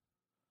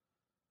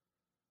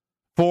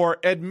 for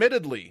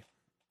admittedly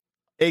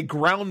a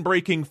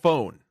groundbreaking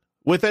phone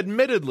with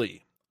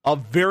admittedly a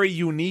very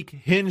unique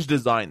hinge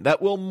design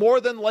that will more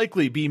than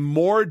likely be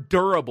more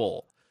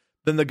durable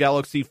than the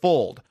Galaxy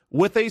Fold,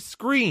 with a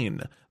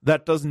screen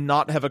that does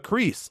not have a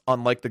crease,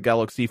 unlike the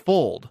Galaxy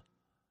Fold.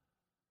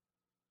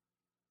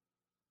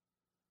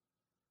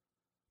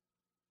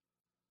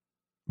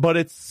 But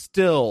it's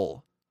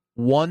still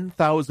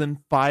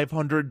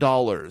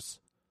 $1,500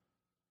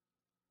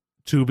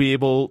 to be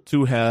able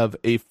to have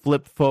a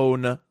flip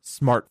phone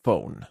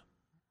smartphone.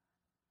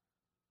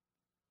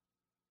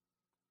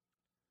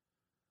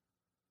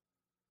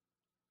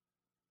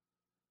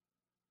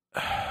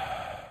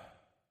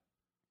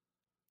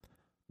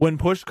 When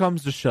push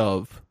comes to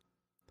shove,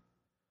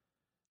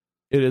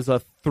 it is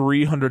a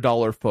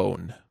 $300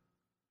 phone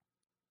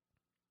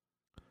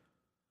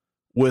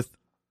with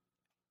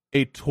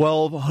a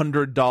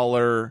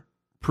 $1,200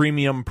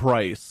 premium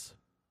price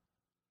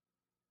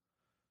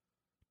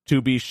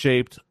to be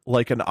shaped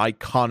like an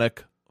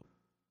iconic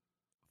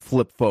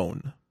flip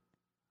phone.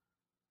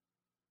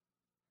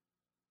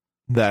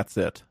 That's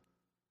it.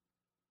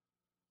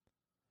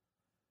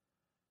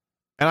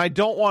 And I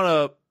don't want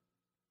to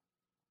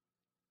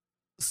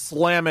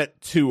slam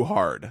it too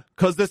hard,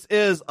 because this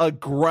is a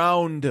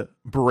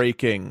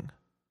groundbreaking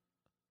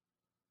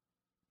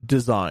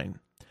design.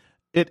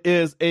 It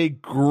is a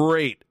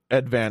great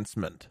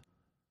advancement.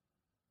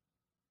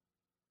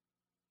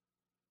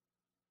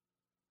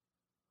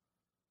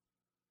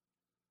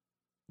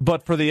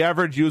 But for the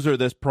average user,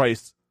 this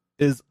price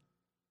is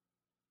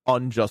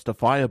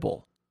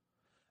unjustifiable.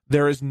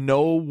 There is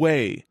no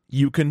way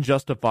you can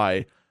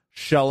justify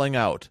shelling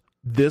out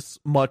this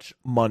much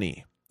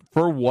money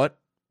for what,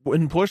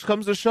 when push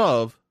comes to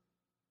shove,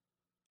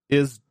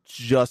 is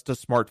just a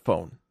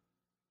smartphone.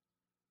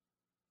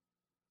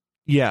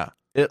 Yeah,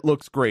 it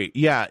looks great.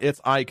 Yeah,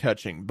 it's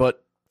eye-catching,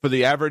 but for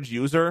the average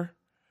user,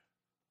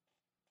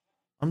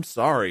 I'm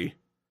sorry.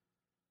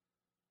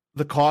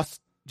 The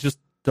cost just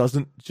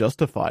doesn't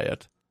justify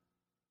it.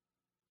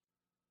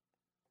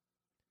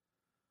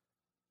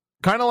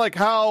 Kind of like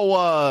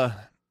how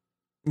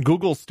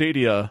Google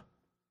Stadia,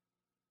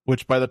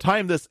 which by the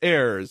time this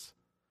airs,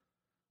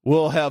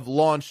 will have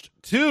launched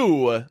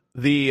to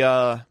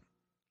the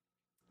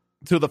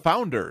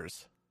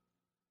founders,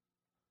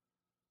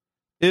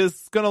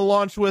 is going to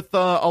launch with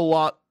a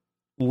lot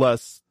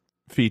less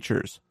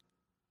features.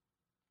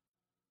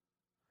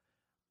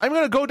 I'm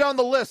going to go down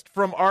the list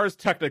from Ars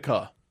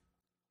Technica.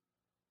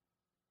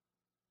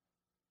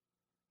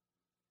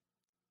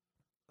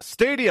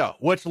 Stadia,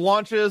 which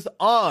launches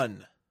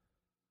on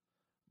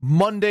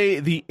Monday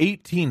the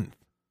 18th,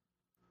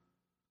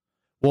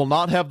 will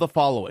not have the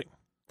following.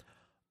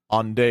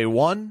 On day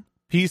one,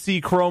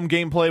 PC Chrome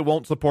gameplay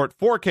won't support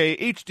 4K,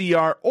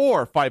 HDR,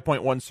 or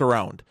 5.1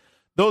 surround.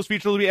 Those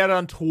features will be added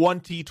on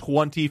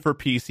 2020 for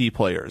PC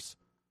players.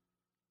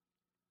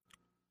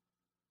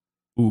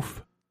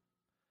 Oof.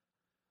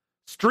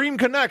 Stream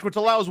Connect, which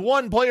allows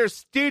one player's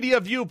Stadia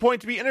viewpoint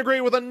to be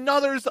integrated with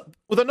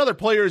another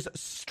player's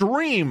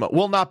stream,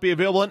 will not be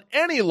available in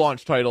any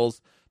launch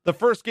titles. The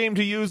first game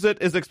to use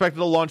it is expected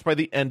to launch by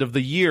the end of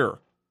the year.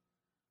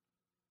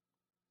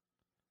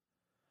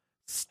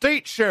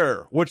 State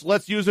Share, which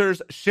lets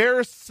users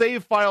share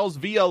save files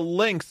via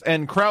links,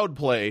 and Crowd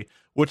Play,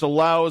 which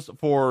allows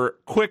for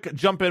quick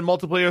jump-in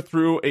multiplayer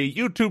through a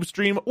YouTube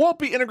stream, won't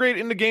be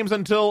integrated into games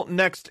until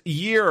next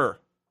year.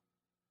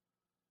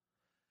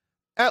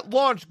 At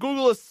launch,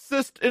 Google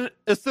Assistant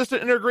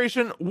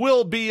integration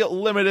will be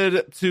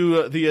limited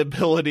to the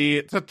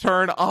ability to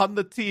turn on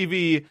the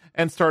TV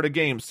and start a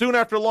game. Soon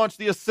after launch,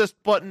 the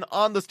Assist button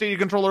on the Stadia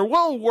controller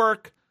will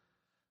work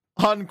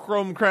on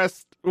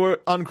Chromecast's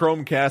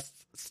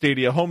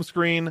Stadia home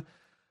screen.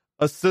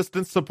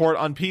 Assistant support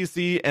on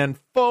PC and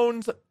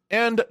phones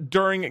and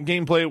during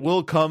gameplay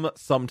will come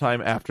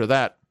sometime after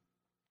that.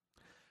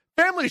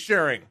 Family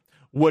sharing,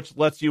 which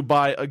lets you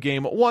buy a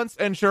game once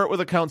and share it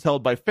with accounts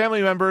held by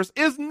family members,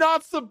 is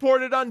not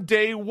supported on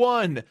day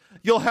one.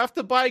 You'll have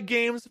to buy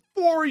games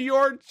for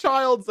your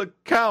child's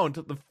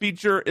account. The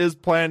feature is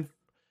planned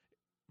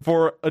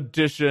for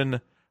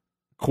addition,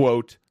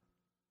 quote,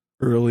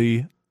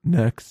 early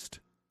next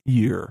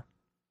year.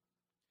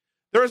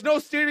 There is no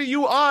Stadia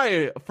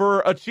UI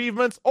for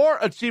achievements or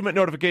achievement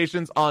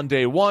notifications on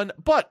day one,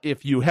 but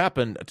if you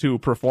happen to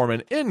perform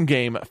an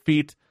in-game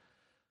feat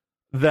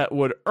that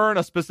would earn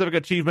a specific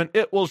achievement,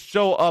 it will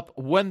show up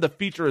when the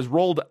feature is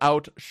rolled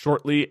out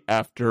shortly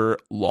after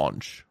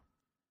launch.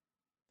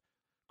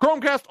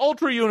 Chromecast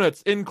Ultra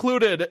units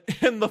included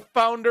in the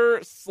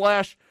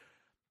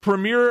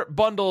Founder/Premier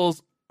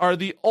bundles are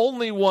the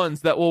only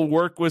ones that will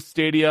work with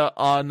Stadia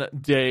on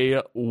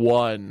day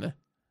one.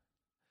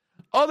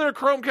 Other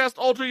Chromecast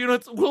Ultra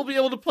units will be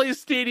able to play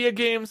Stadia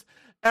games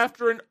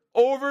after an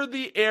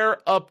over-the-air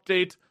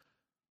update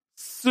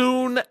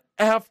soon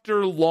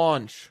after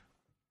launch.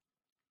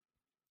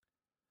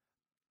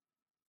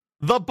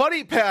 The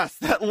Buddy Pass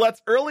that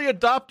lets early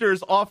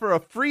adopters offer a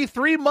free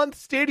 3-month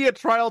Stadia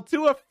trial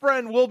to a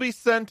friend will be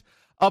sent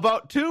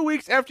about 2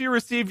 weeks after you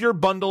receive your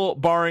bundle,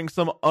 barring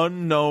some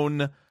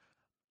unknowns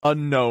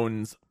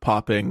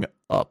popping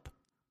up.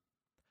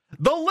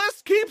 The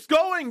list keeps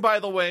going, by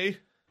the way.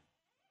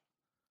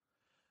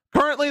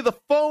 Currently, the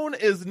phone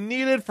is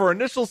needed for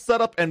initial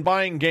setup and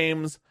buying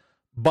games.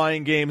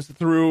 Buying games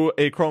through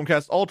a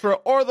Chromecast Ultra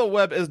or the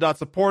web is not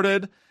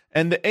supported,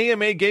 and the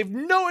AMA gave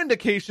no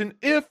indication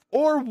if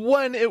or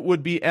when it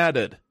would be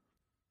added.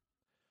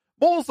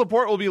 Mobile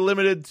support will be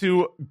limited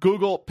to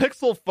Google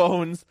Pixel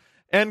phones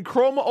and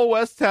Chrome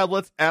OS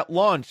tablets at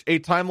launch. A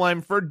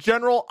timeline for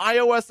general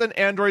iOS and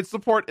Android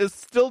support is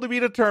still to be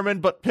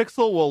determined, but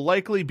Pixel will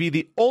likely be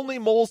the only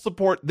mobile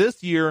support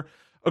this year,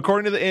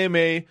 according to the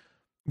AMA.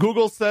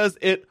 Google says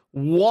it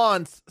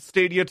wants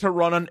Stadia to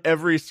run on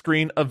every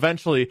screen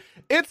eventually.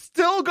 It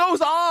still goes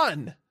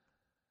on!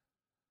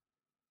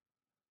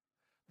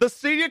 The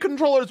Stadia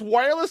controller's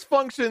wireless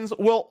functions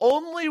will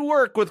only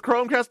work with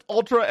Chromecast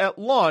Ultra at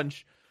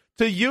launch.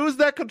 To use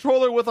that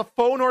controller with a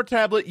phone or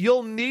tablet,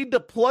 you'll need to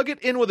plug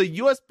it in with a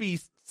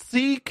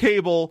USB-C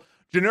cable.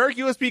 Generic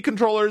USB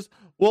controllers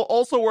will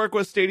also work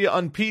with Stadia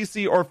on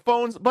PC or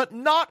phones, but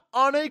not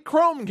on a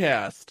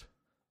Chromecast.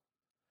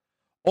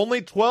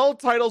 Only 12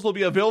 titles will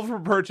be available for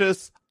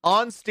purchase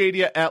on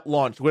Stadia at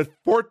launch, with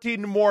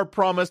 14 more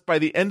promised by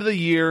the end of the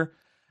year.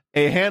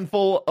 A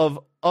handful of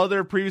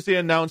other previously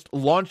announced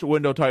launch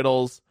window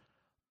titles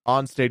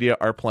on Stadia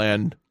are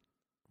planned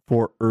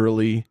for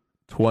early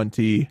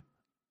 2020.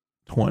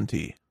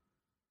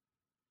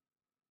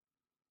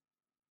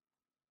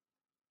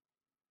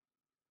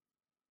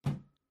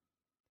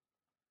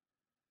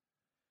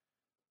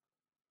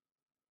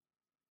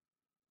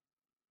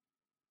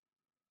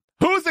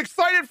 Who's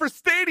excited for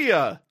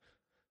Stadia?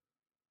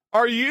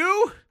 Are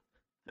you?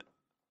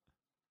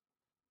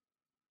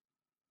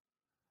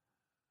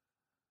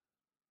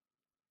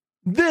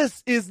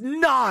 This is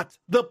not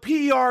the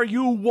PR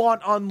you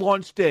want on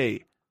launch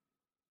day.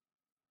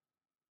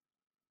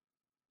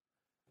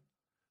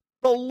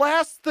 The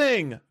last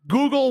thing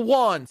Google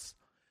wants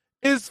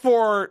is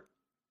for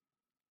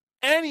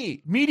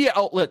any media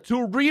outlet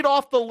to read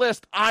off the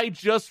list I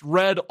just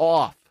read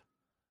off.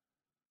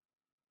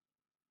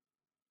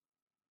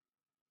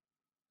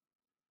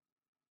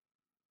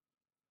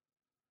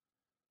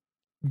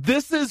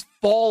 This is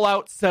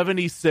Fallout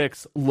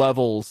 76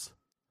 levels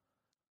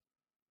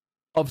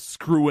of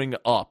screwing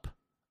up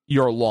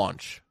your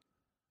launch.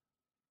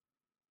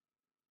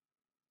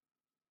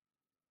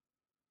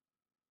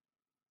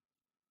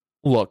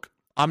 Look,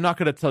 I'm not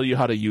going to tell you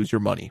how to use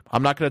your money.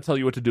 I'm not going to tell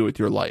you what to do with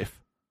your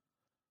life.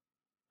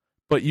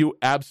 But you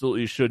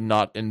absolutely should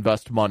not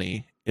invest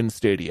money in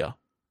Stadia.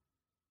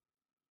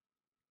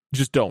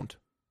 Just don't.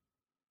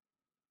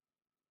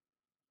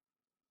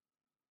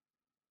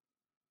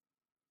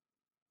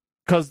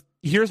 Because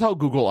here's how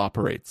Google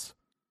operates.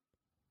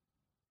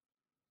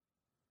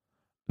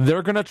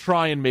 They're going to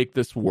try and make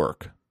this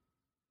work.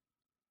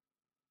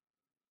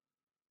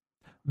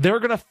 They're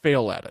going to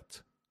fail at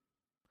it.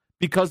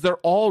 Because they're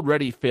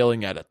already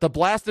failing at it. The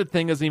blasted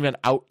thing isn't even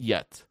out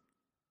yet.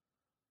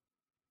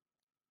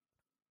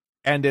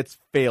 And it's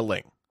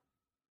failing.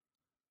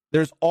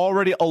 There's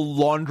already a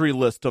laundry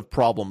list of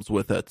problems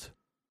with it.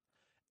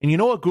 And you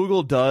know what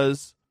Google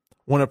does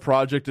when a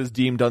project is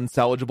deemed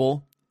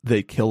unsalvageable?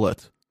 They kill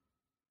it.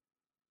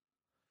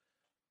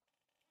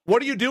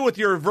 What do you do with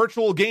your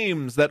virtual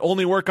games that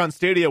only work on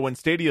Stadia when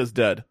Stadia's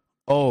dead?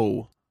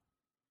 Oh.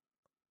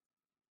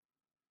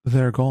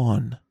 They're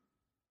gone.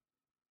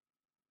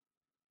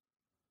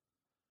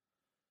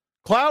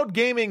 Cloud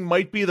gaming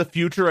might be the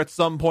future at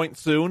some point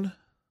soon.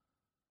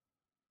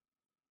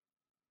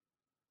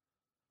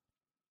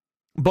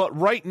 But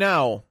right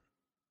now,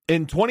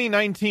 in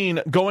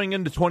 2019, going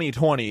into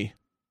 2020,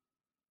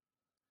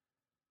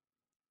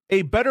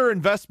 a better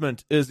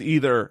investment is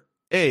either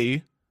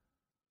A,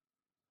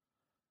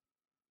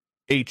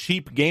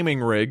 cheap gaming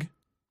rig,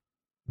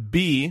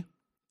 B,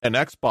 an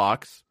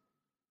Xbox,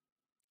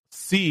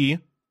 C,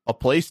 a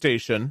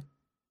PlayStation,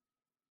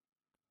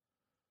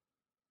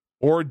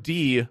 or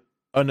D,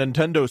 a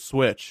Nintendo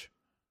Switch.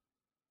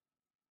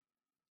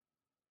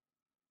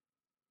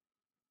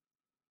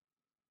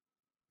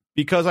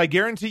 Because I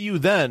guarantee you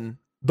then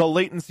the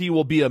latency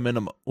will be a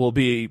minimum, will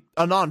be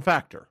a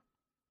non-factor.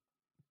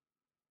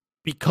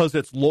 Because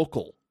it's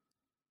local.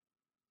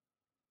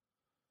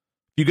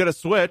 If you get a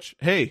Switch,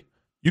 hey,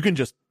 you can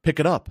just pick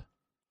it up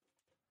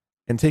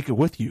and take it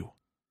with you.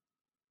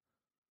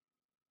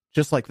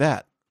 Just like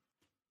that.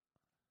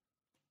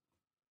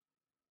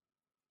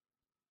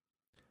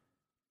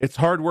 It's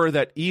hardware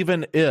that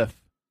even if,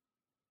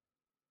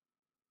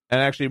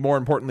 and actually more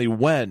importantly,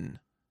 when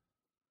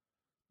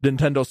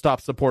Nintendo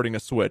stops supporting a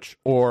Switch,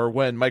 or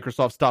when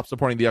Microsoft stops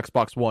supporting the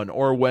Xbox One,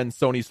 or when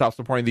Sony stops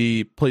supporting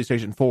the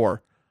PlayStation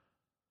 4,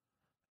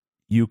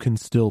 you can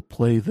still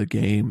play the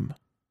game.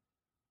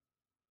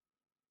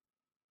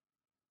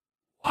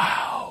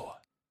 Wow.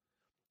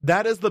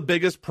 That is the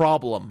biggest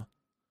problem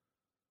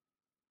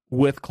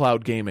with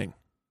cloud gaming.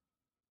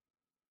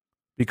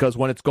 Because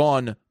when it's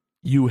gone,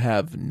 you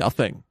have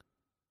nothing.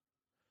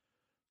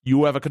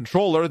 You have a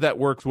controller that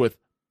works with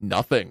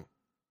nothing.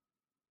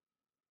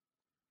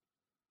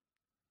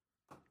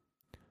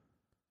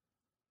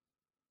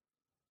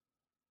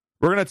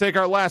 We're going to take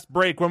our last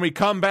break. When we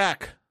come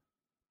back,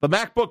 the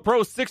MacBook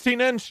Pro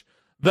 16-inch,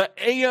 the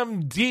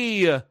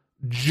AMD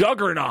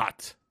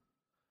Juggernaut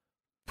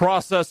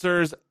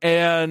processors,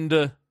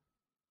 and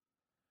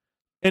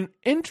an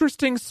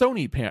interesting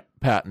Sony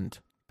patent.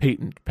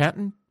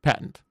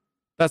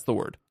 That's the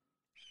word.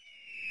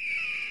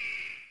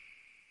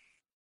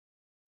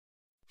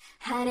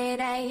 How did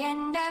I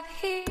end up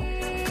here?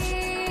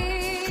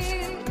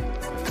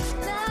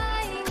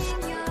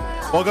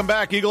 Welcome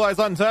back, Eagle Eyes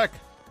on Tech.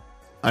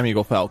 I'm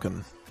Eagle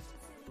Falcon.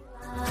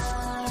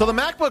 So the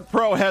MacBook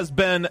Pro has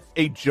been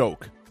a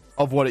joke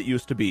of what it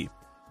used to be.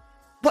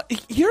 But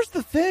here's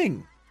the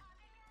thing.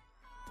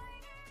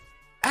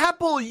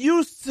 Apple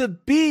used to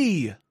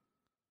be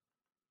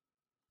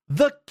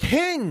the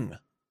king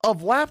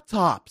of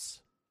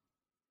laptops.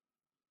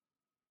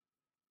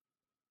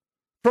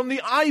 From the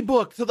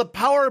iBook to the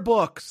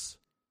PowerBooks,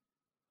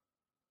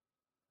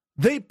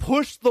 they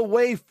pushed the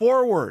way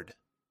forward.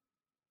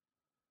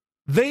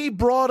 They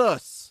brought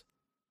us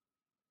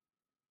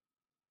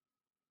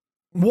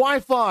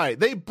Wi-Fi.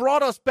 They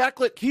brought us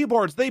backlit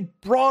keyboards. They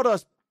brought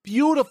us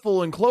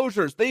beautiful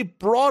enclosures. They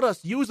brought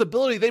us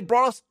usability. They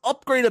brought us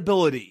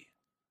upgradability.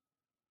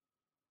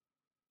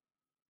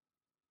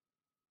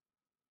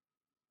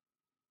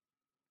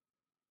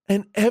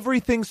 And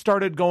everything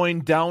started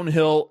going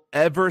downhill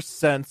ever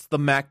since the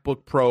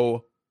MacBook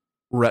Pro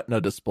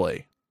Retina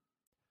display.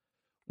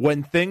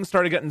 When things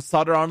started getting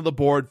soldered onto the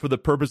board for the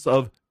purpose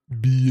of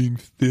being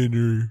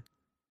thinner.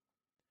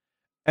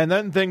 And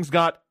then things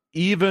got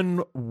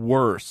even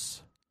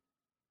worse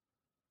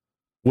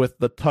with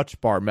the Touch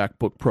Bar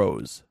MacBook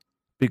Pros,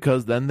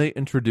 because then they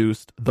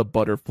introduced the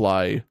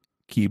Butterfly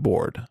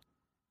keyboard.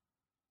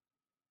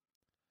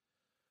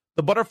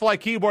 The Butterfly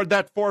keyboard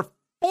that for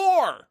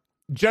 4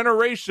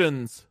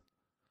 generations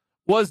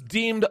was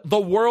deemed the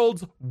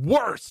world's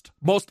worst,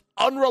 most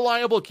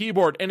unreliable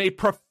keyboard in a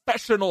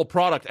professional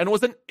product, and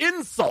was an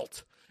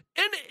insult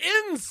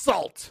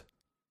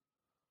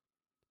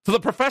to the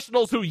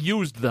professionals who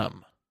used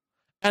them.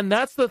 And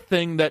that's the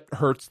thing that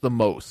hurts the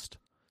most.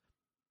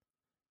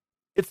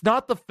 It's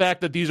not the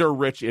fact that these are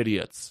rich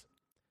idiots.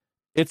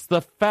 It's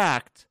the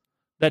fact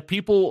that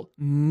people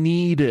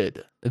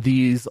needed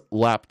these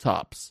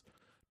laptops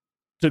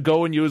to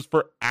go and use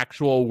for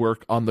actual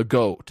work on the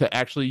go, to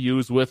actually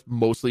use with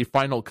mostly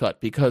Final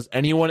Cut, because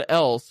anyone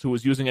else who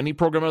was using any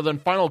program other than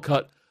Final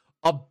Cut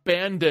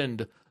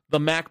abandoned the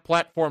Mac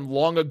platform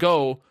long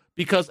ago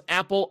because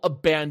Apple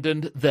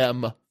abandoned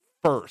them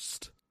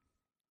first.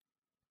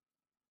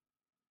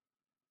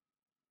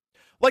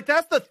 Like,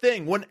 that's the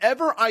thing.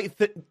 Whenever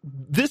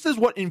this is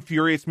what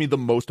infuriates me the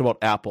most about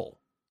Apple.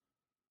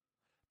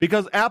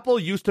 Because Apple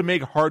used to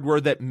make hardware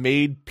that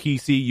made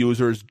PC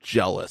users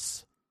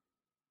jealous.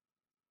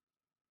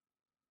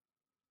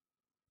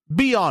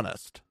 Be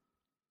honest.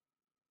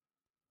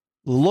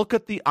 Look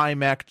at the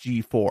iMac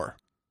G4.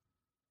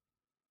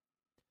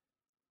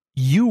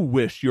 You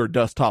wish your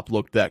desktop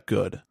looked that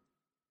good.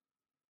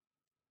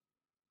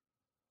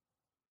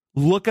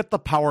 Look at the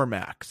Power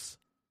Macs.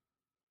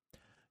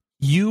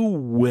 You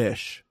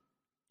wish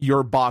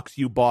your box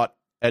you bought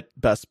at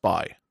Best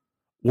Buy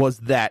was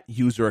that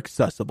user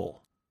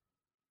accessible.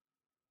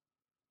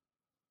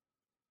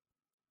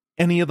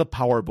 Any of the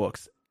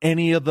PowerBooks,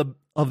 any of the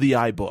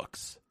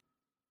iBooks,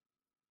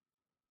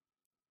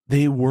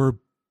 they were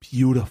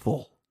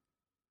beautiful.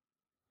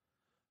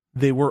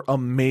 They were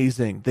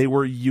amazing. They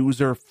were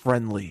user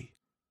friendly.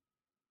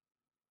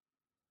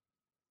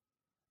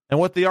 And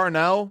what they are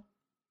now,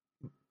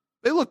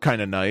 they look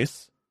kind of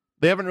nice.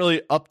 They haven't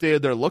really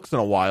updated their looks in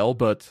a while,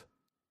 but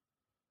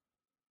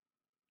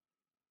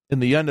in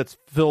the end, it's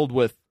filled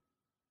with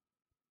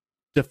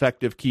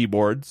defective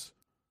keyboards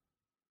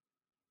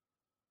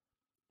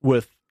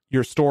with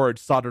your storage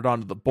soldered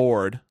onto the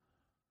board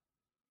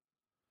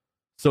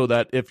so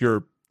that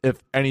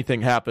if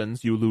anything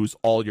happens, you lose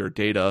all your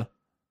data.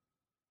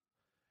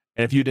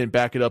 And if you didn't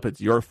back it up,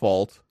 it's your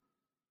fault.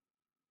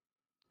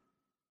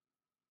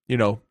 You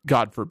know,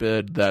 God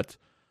forbid that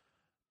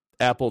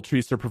Apple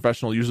treats their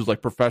professional users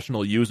like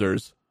professional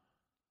users.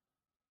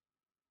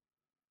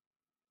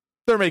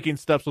 They're making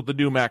steps with the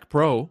new Mac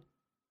Pro.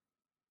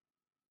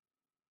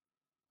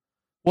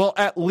 Well,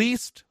 at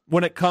least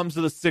when it comes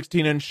to the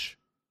 16-inch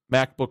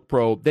MacBook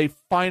Pro, they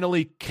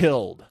finally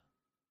killed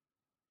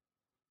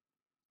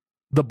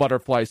the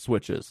butterfly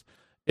switches.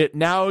 It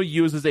now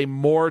uses a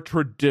more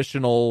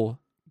traditional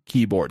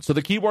keyboard. So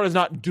the keyboard is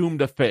not doomed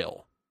to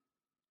fail.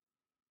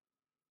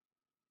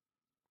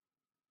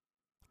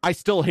 I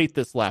still hate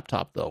this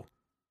laptop, though.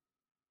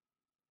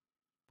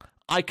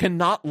 I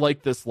cannot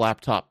like this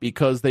laptop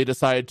because they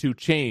decided to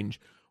change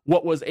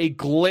what was a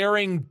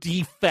glaring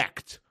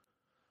defect.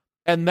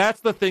 And that's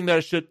the thing that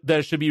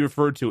it should be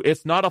referred to.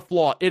 It's not a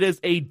flaw. It is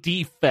a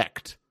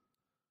defect.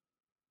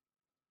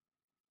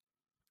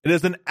 It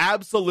is an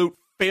absolute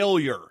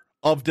failure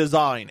of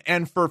design.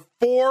 And for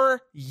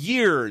 4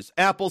 years,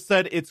 Apple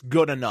said it's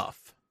good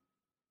enough.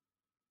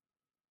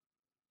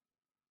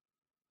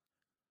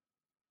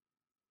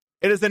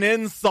 It is an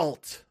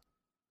insult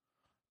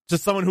to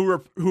someone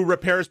who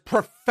repairs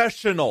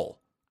professional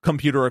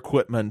computer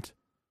equipment,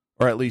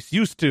 or at least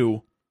used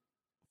to,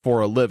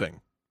 for a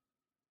living.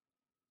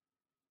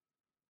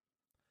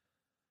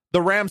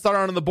 The RAM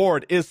soldered on the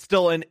board is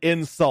still an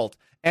insult.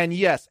 And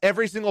yes,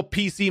 every single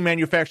PC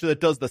manufacturer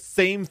that does the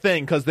same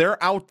thing, because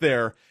they're out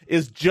there,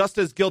 is just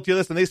as guilty of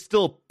this, and they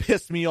still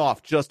piss me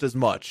off just as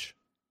much.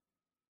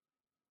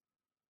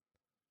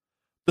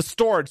 The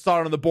storage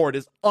soldered on the board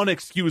is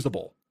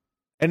unexcusable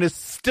and is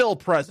still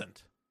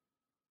present.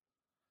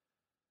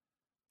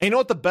 And you know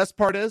what the best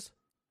part is?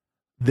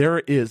 There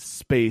is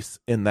space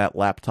in that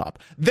laptop.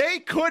 They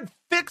could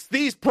fix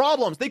these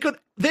problems. They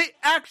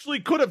actually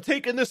could have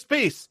taken this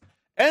space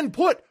and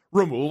put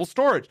removable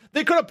storage.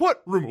 They could have put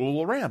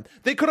removable RAM.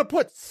 They could have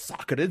put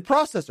socketed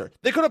processor.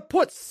 They could have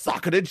put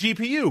socketed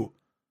GPU.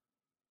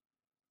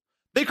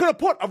 They could have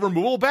put a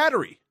removable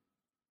battery.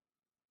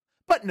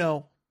 But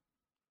no,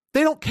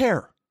 they don't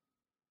care.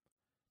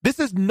 This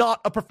is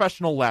not a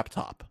professional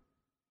laptop.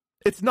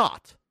 It's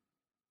not.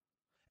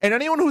 And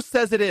anyone who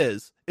says it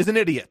is an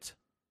idiot.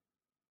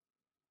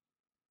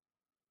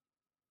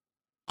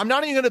 I'm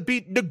not even going to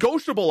be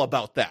negotiable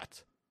about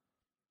that.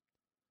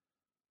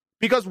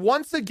 Because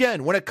once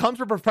again, when it comes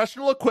to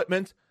professional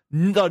equipment,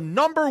 the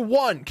number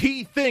one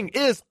key thing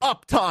is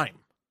uptime.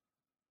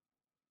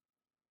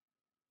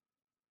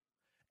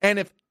 And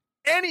if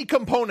any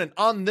component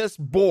on this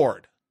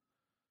board,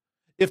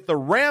 if the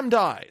RAM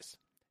dies,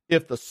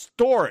 if the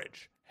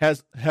storage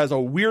has a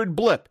weird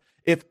blip,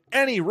 if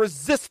any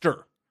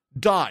resistor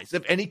dies,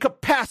 if any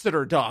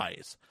capacitor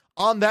dies,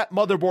 on that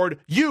motherboard,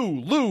 you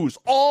lose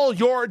all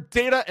your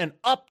data and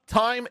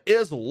uptime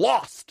is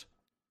lost.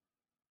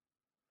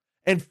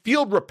 And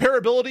field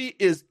repairability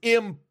is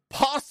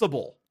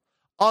impossible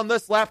on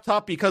this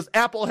laptop because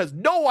Apple has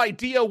no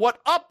idea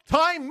what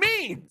uptime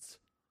means.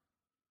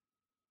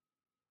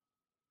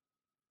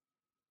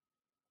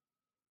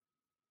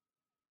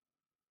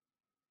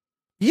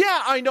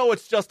 Yeah, I know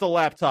it's just a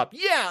laptop.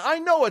 Yeah, I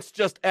know it's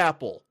just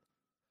Apple.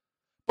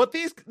 But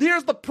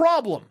here's the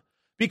problem.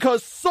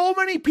 Because so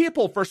many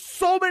people for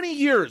so many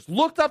years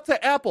looked up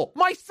to Apple,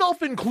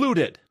 myself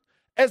included,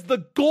 as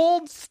the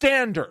gold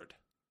standard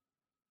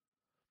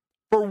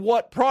for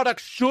what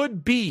products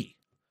should be.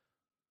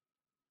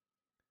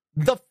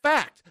 The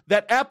fact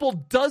that Apple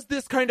does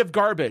this kind of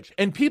garbage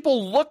and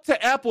people look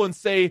to Apple and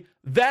say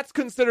that's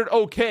considered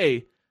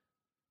okay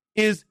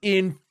is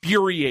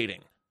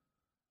infuriating.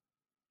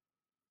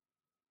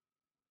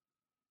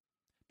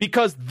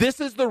 Because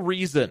this is the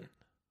reason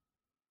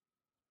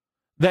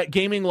that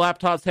gaming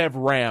laptops have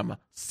RAM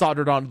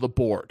soldered onto the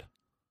board.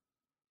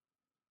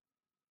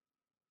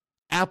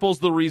 Apple's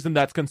the reason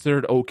that's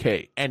considered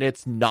okay, and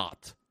it's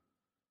not.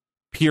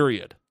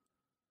 Period.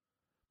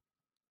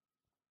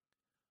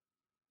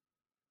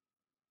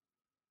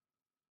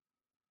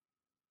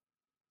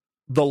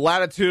 The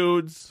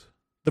Latitudes,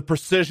 the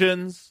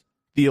Precisions,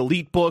 the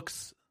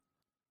EliteBooks,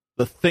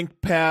 the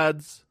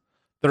ThinkPads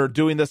that are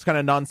doing this kind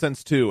of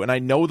nonsense too. And I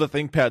know the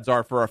ThinkPads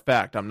are for a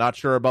fact. I'm not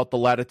sure about the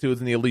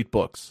Latitudes and the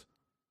EliteBooks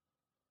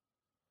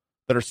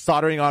that are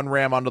soldering on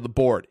RAM onto the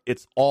board.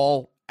 It's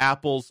all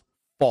Apple's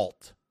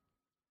fault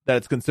that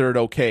it's considered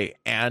okay,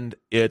 and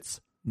it's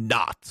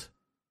not.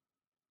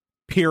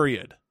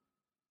 Period.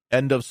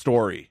 End of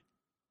story.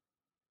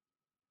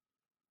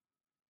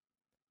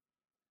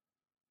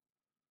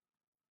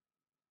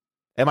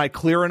 Am I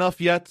clear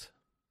enough yet?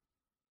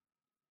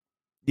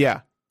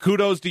 Yeah.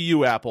 Kudos to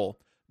you, Apple.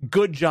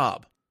 Good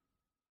job.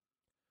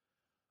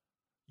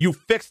 You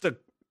fixed a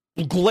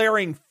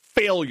glaring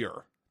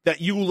failure that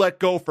you let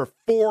go for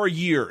 4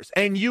 years,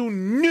 and you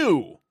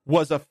knew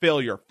was a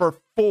failure for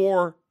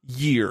 4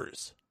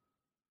 years.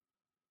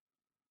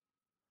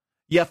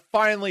 You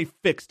finally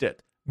fixed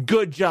it.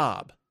 Good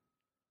job.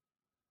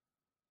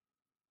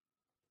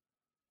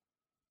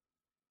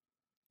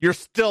 You're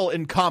still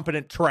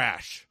incompetent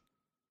trash.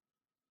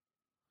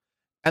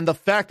 And the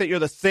fact that you're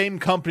the same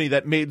company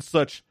that made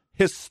such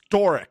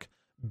historic,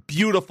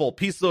 beautiful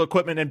pieces of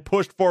equipment and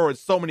pushed forward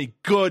so many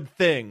good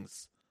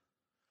things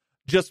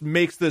just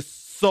makes this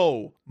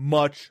so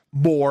much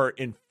more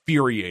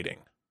infuriating.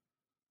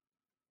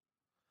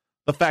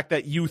 The fact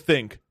that you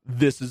think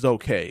this is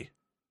okay.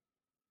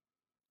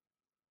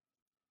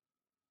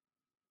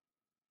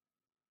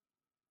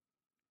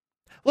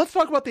 Let's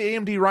talk about the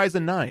AMD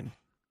Ryzen 9.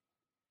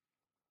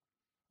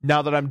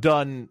 Now that I'm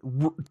done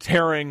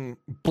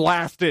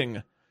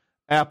blasting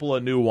Apple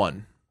a new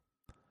one.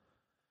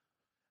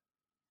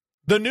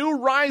 The new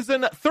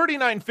Ryzen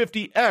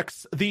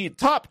 3950X, the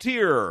top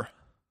tier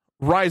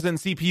Ryzen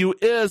CPU,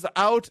 is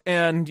out,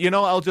 and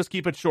I'll just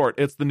keep it short.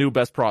 It's the new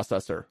best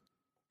processor.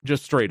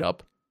 Just straight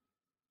up.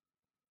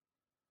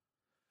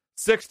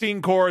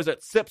 16 cores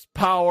at SIPS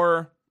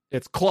power.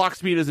 Its clock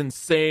speed is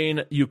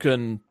insane. You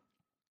can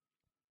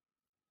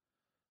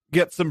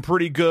get some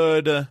pretty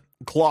good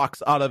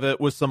clocks out of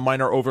it with some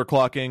minor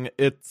overclocking.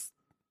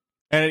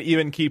 And it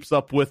even keeps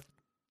up with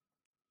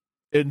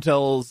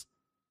Intel's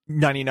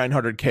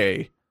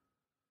 9900K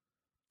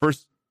for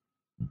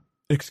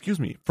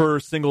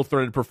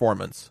single-threaded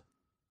performance.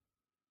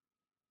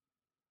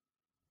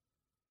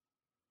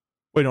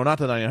 Wait, no, not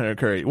the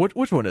 9900K.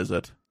 Which one is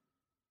it?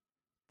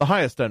 The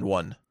highest end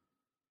one.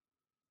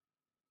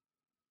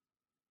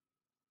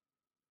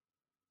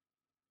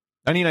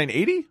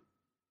 9980?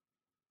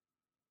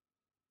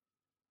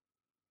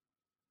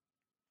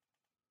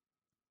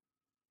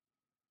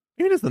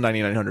 Maybe it is the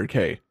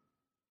 9900K.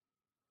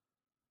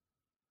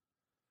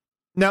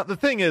 Now, the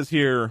thing is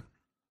here,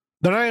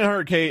 the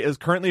 9900K is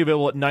currently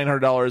available at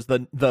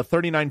 $900. The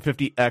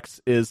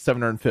 3950X is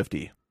 $750.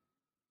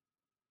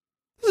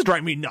 This is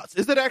driving me nuts.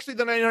 Is it actually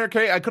the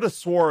 9900K? I could have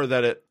swore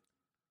that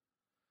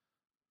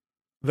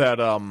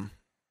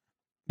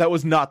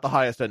was not the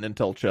highest end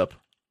Intel chip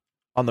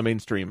on the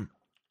mainstream.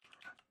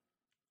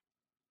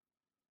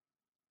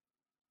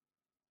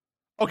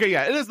 Okay,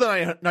 yeah, it is the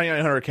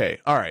 9900K.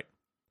 All right.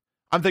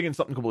 I'm thinking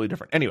something completely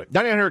different. Anyway,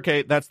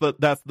 9900K, that's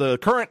the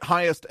current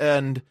highest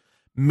end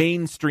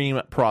mainstream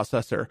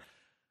processor.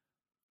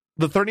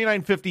 The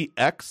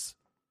 3950X,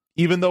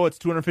 even though it's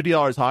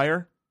 $250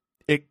 higher,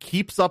 it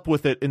keeps up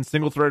with it in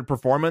single-threaded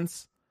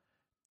performance,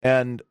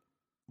 and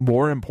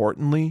more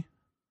importantly,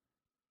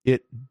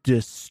 it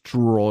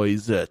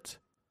destroys it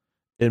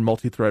in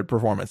multi-thread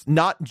performance.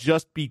 Not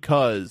just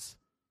because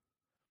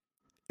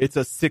it's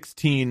a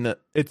 16,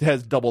 it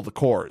has double the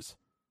cores,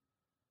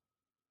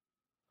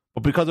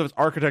 but because of its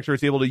architecture,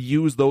 it's able to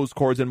use those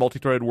cores in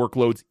multi-threaded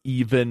workloads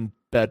even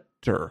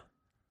better.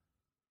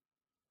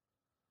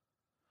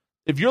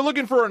 If you're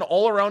looking for an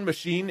all-around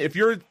machine, if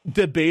you're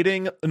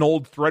debating an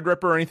old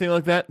Threadripper or anything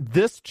like that,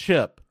 this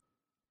chip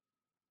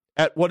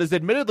at what is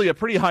admittedly a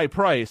pretty high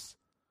price,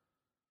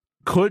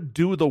 could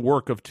do the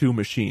work of two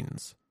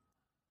machines.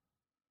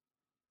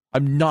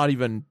 I'm not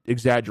even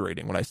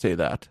exaggerating when I say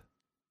that.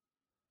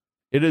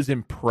 It is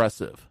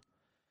impressive.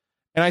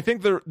 And I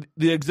think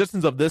the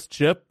existence of this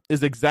chip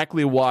is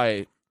exactly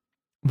why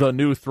the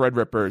new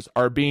Threadrippers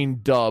are being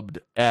dubbed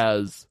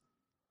as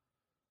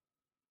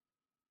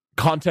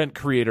content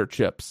creator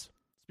chips.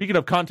 Speaking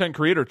of content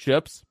creator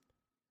chips,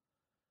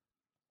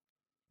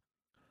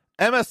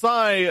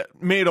 MSI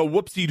made a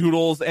whoopsie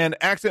doodles and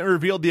accidentally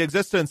revealed the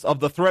existence of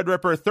the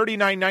Threadripper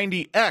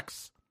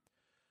 3990X,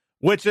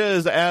 which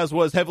is, as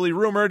was heavily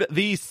rumored,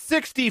 the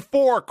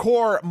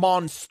 64-core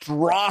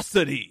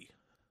monstrosity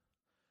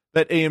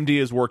that AMD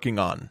is working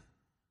on.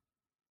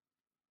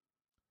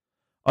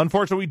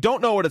 Unfortunately, we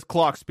don't know what its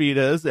clock speed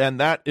is, and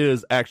that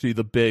is actually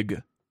the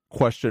big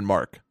question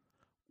mark.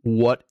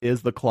 What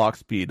is the clock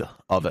speed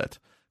of it?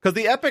 Because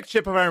the EPYC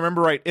chip, if I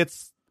remember right,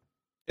 it's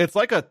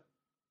like a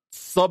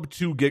sub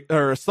 3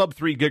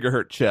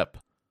 gigahertz chip.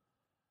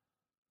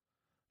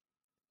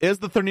 Is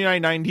the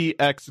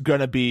 3990X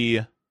gonna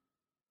be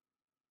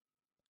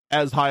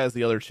as high as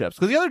the other chips?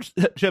 Because the other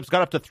chips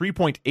got up to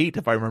 3.8,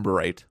 if I remember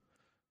right,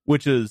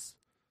 which is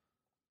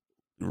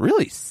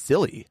really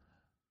silly.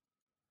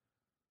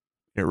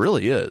 It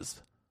really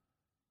is.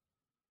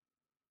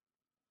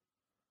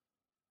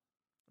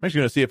 I'm actually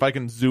going to see if I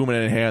can zoom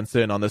and enhance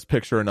in on this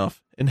picture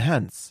enough.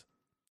 Enhance.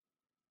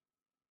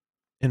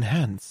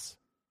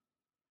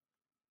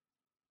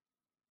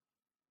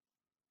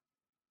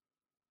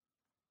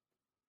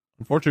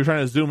 Unfortunately,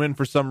 trying to zoom in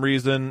for some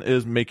reason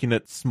is making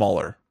it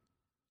smaller.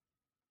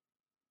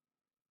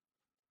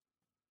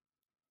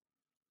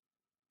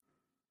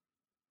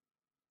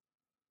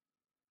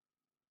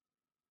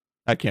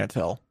 I can't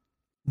tell.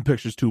 The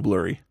picture's too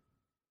blurry.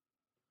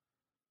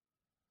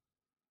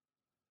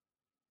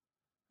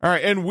 All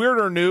right, and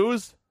weirder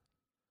news.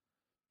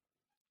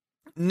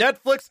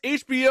 Netflix,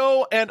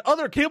 HBO, and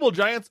other cable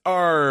giants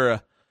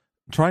are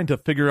trying to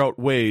figure out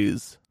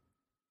ways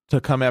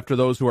to come after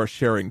those who are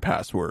sharing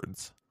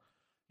passwords.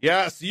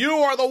 Yes, you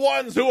are the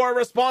ones who are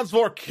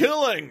responsible for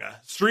killing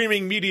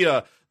streaming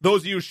media.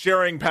 Those of you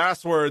sharing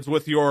passwords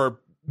with your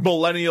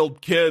millennial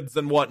kids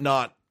and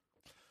whatnot.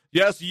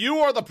 Yes, you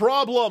are the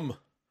problem.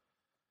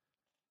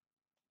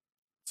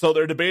 So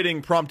they're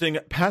debating prompting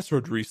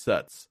password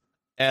resets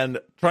and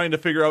trying to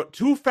figure out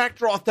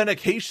two-factor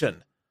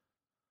authentication.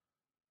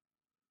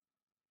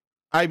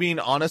 I mean,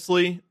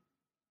 honestly,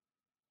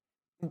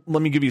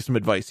 let me give you some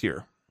advice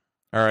here.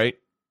 All right?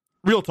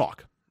 Real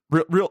talk.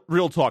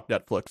 Real talk,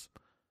 Netflix.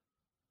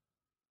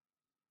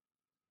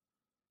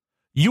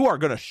 You are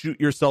going to shoot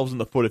yourselves in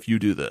the foot if you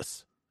do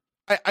this.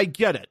 I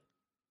get it.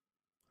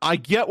 I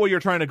get what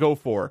you're trying to go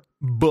for,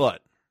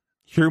 but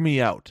hear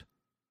me out.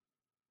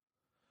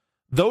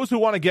 Those who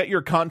want to get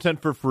your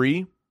content for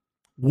free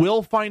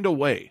will find a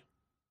way.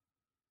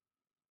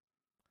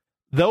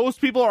 Those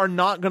people are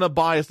not going to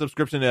buy a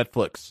subscription to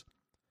Netflix.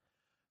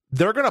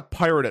 They're going to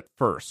pirate it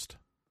first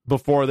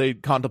before they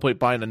contemplate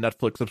buying a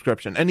Netflix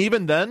subscription. And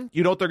even then,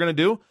 you know what they're going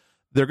to do?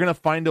 They're going to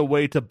find a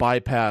way to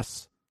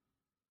bypass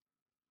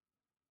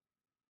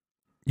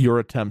your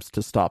attempts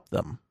to stop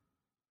them.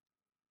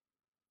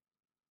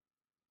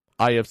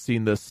 I have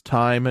seen this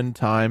time and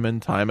time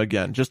and time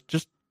again.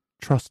 Just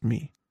trust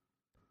me.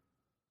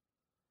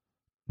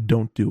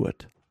 Don't do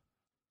it.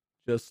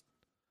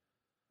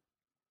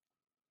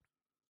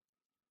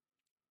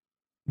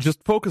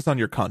 Just focus on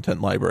your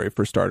content library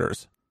for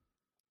starters.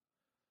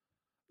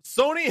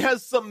 Sony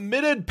has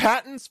submitted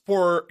patents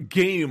for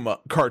game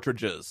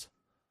cartridges.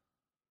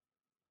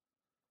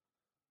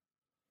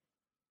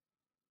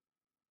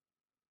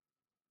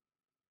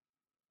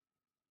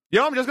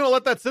 Yeah, I'm just going to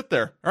let that sit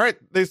there. All right,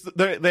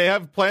 they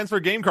have plans for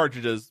game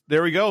cartridges.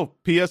 There we go.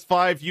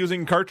 PS5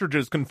 using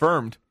cartridges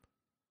confirmed.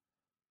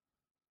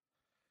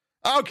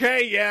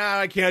 Okay, yeah,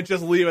 I can't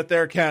just leave it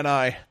there, can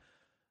I?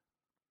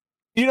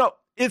 You know,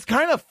 it's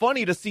kind of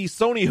funny to see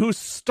Sony, who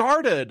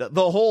started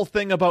the whole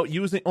thing about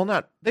using...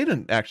 Well, they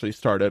didn't actually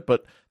start it,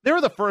 but they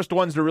were the first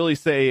ones to really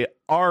say,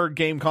 our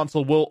game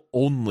console will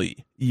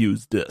only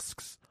use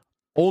discs.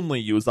 Only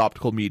use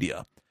optical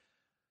media.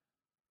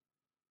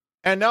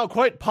 And now,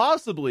 quite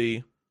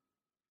possibly,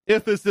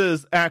 if this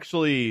is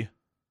actually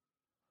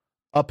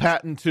a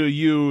patent to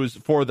use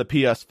for the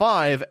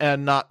PS5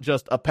 and not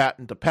just a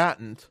patent to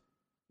patent,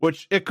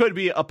 which it could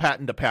be a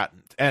patent to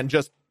patent and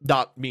just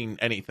not mean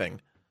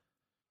anything.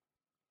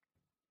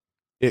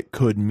 It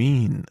could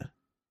mean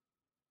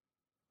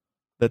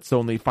that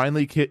Sony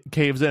finally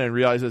caves in and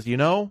realizes,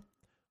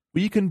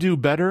 we can do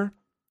better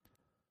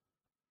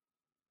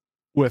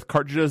with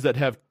cartridges that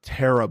have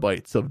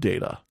terabytes of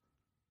data.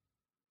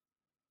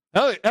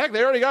 Heck,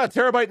 they already got a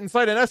terabyte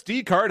inside an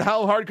SD card.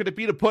 How hard could it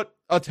be to put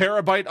a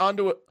terabyte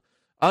onto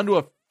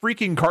a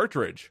freaking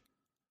cartridge?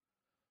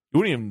 You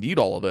wouldn't even need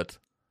all of it.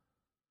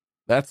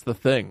 That's the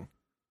thing.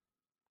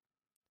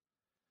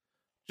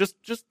 Just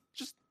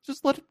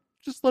let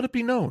it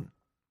be known.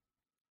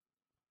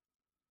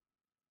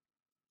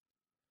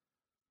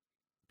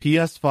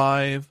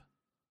 PS5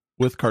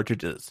 with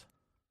cartridges.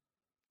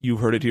 You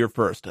heard it here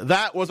first.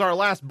 That was our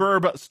last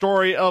burb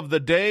story of the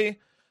day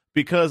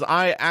because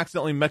I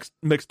accidentally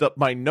mixed up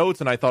my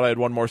notes and I thought I had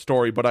one more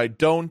story, but I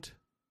don't.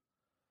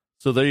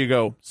 So there you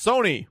go.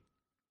 Sony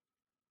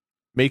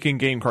making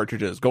game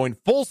cartridges, going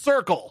full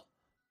circle,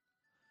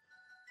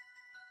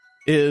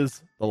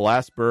 is the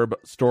last burb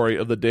story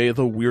of the day,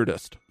 the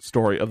weirdest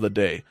story of the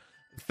day.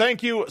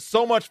 Thank you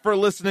so much for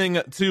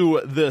listening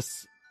to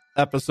this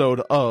episode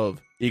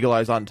of Eagle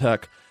Eyes on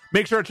Tech.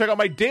 Make sure to check out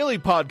my daily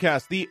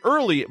podcast, The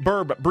Early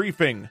Burb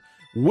Briefing,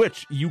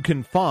 which you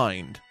can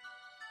find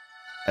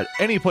at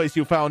any place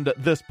you found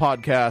this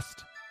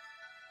podcast.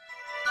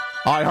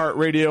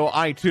 iHeartRadio,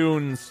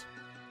 iTunes,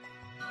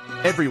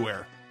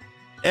 everywhere.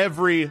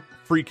 Every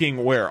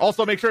freaking where.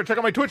 Also, make sure to check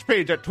out my Twitch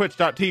page at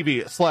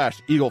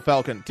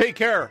twitch.tv/EagleFalcon. Take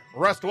care,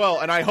 rest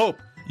well, and I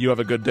hope you have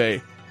a good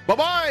day.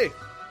 Bye-bye!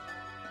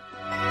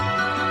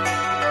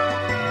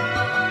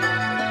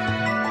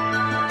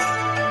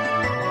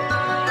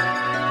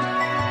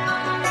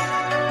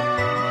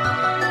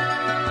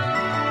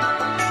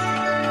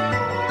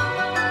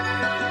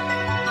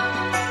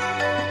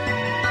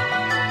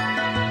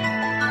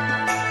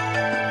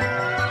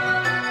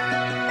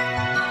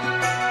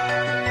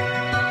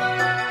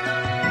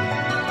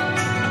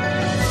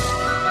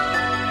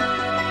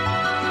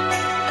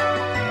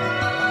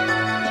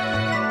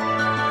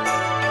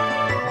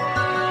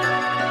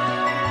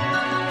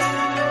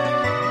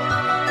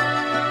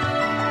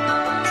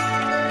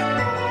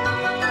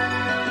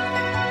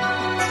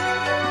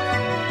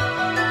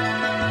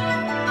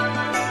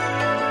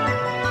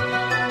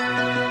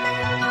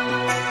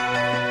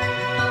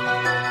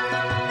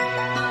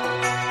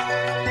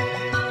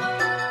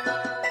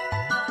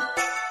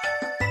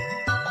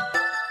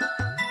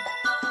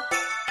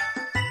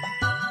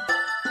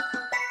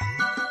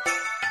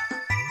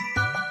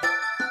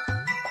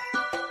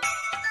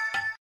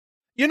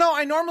 You know,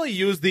 I normally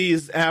use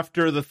these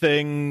after the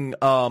thing,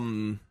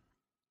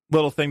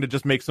 little thing to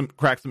just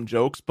crack some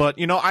jokes, but,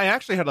 you know, I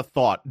actually had a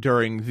thought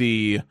during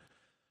the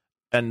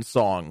end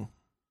song.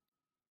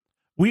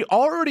 We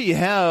already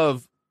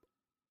have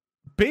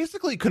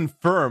basically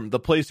confirmed the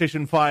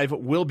PlayStation 5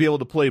 will be able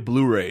to play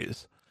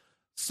Blu-rays.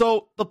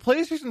 So the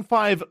PlayStation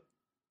 5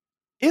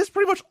 is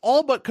pretty much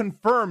all but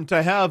confirmed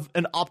to have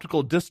an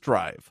optical disc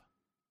drive.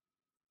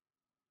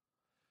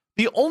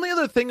 The only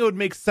other thing it would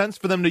make sense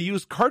for them to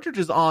use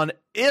cartridges on,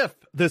 if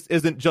this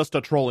isn't just a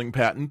trolling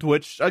patent,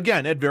 which,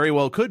 again, it very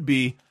well could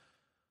be,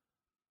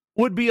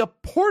 would be a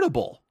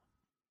portable.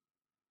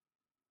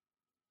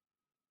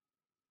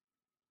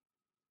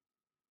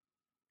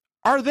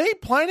 Are they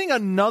planning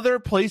another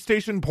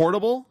PlayStation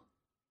Portable?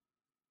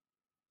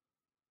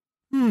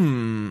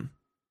 You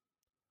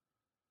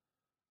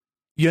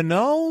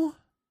know,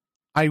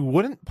 I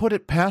wouldn't put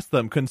it past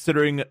them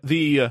considering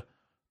the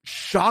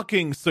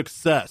shocking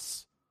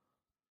success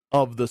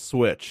of the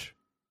Switch.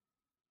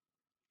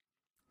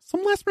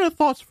 Some last minute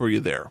thoughts for you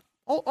there.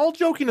 All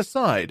joking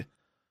aside,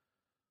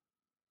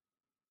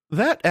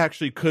 that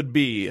actually could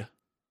be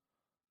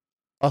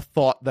a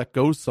thought that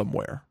goes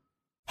somewhere.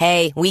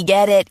 Hey, we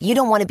get it. You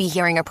don't want to be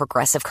hearing a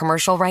Progressive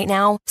commercial right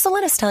now, so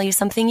let us tell you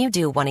something you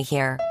do want to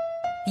hear.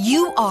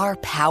 You are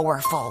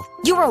powerful.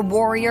 You're a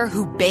warrior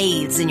who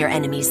bathes in your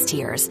enemy's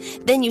tears.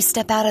 Then you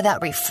step out of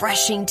that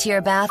refreshing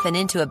tear bath and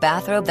into a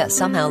bathrobe that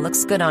somehow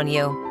looks good on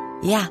you.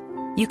 Yeah,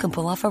 you can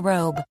pull off a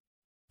robe.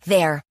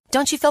 There.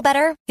 Don't you feel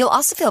better? You'll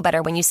also feel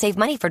better when you save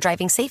money for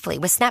driving safely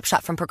with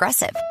Snapshot from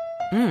Progressive.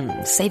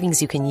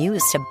 Savings you can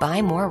use to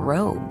buy more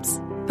robes.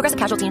 Progressive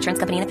Casualty Insurance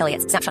Company and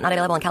Affiliates. Snapshot not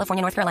available in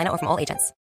California, North Carolina, or from all agents.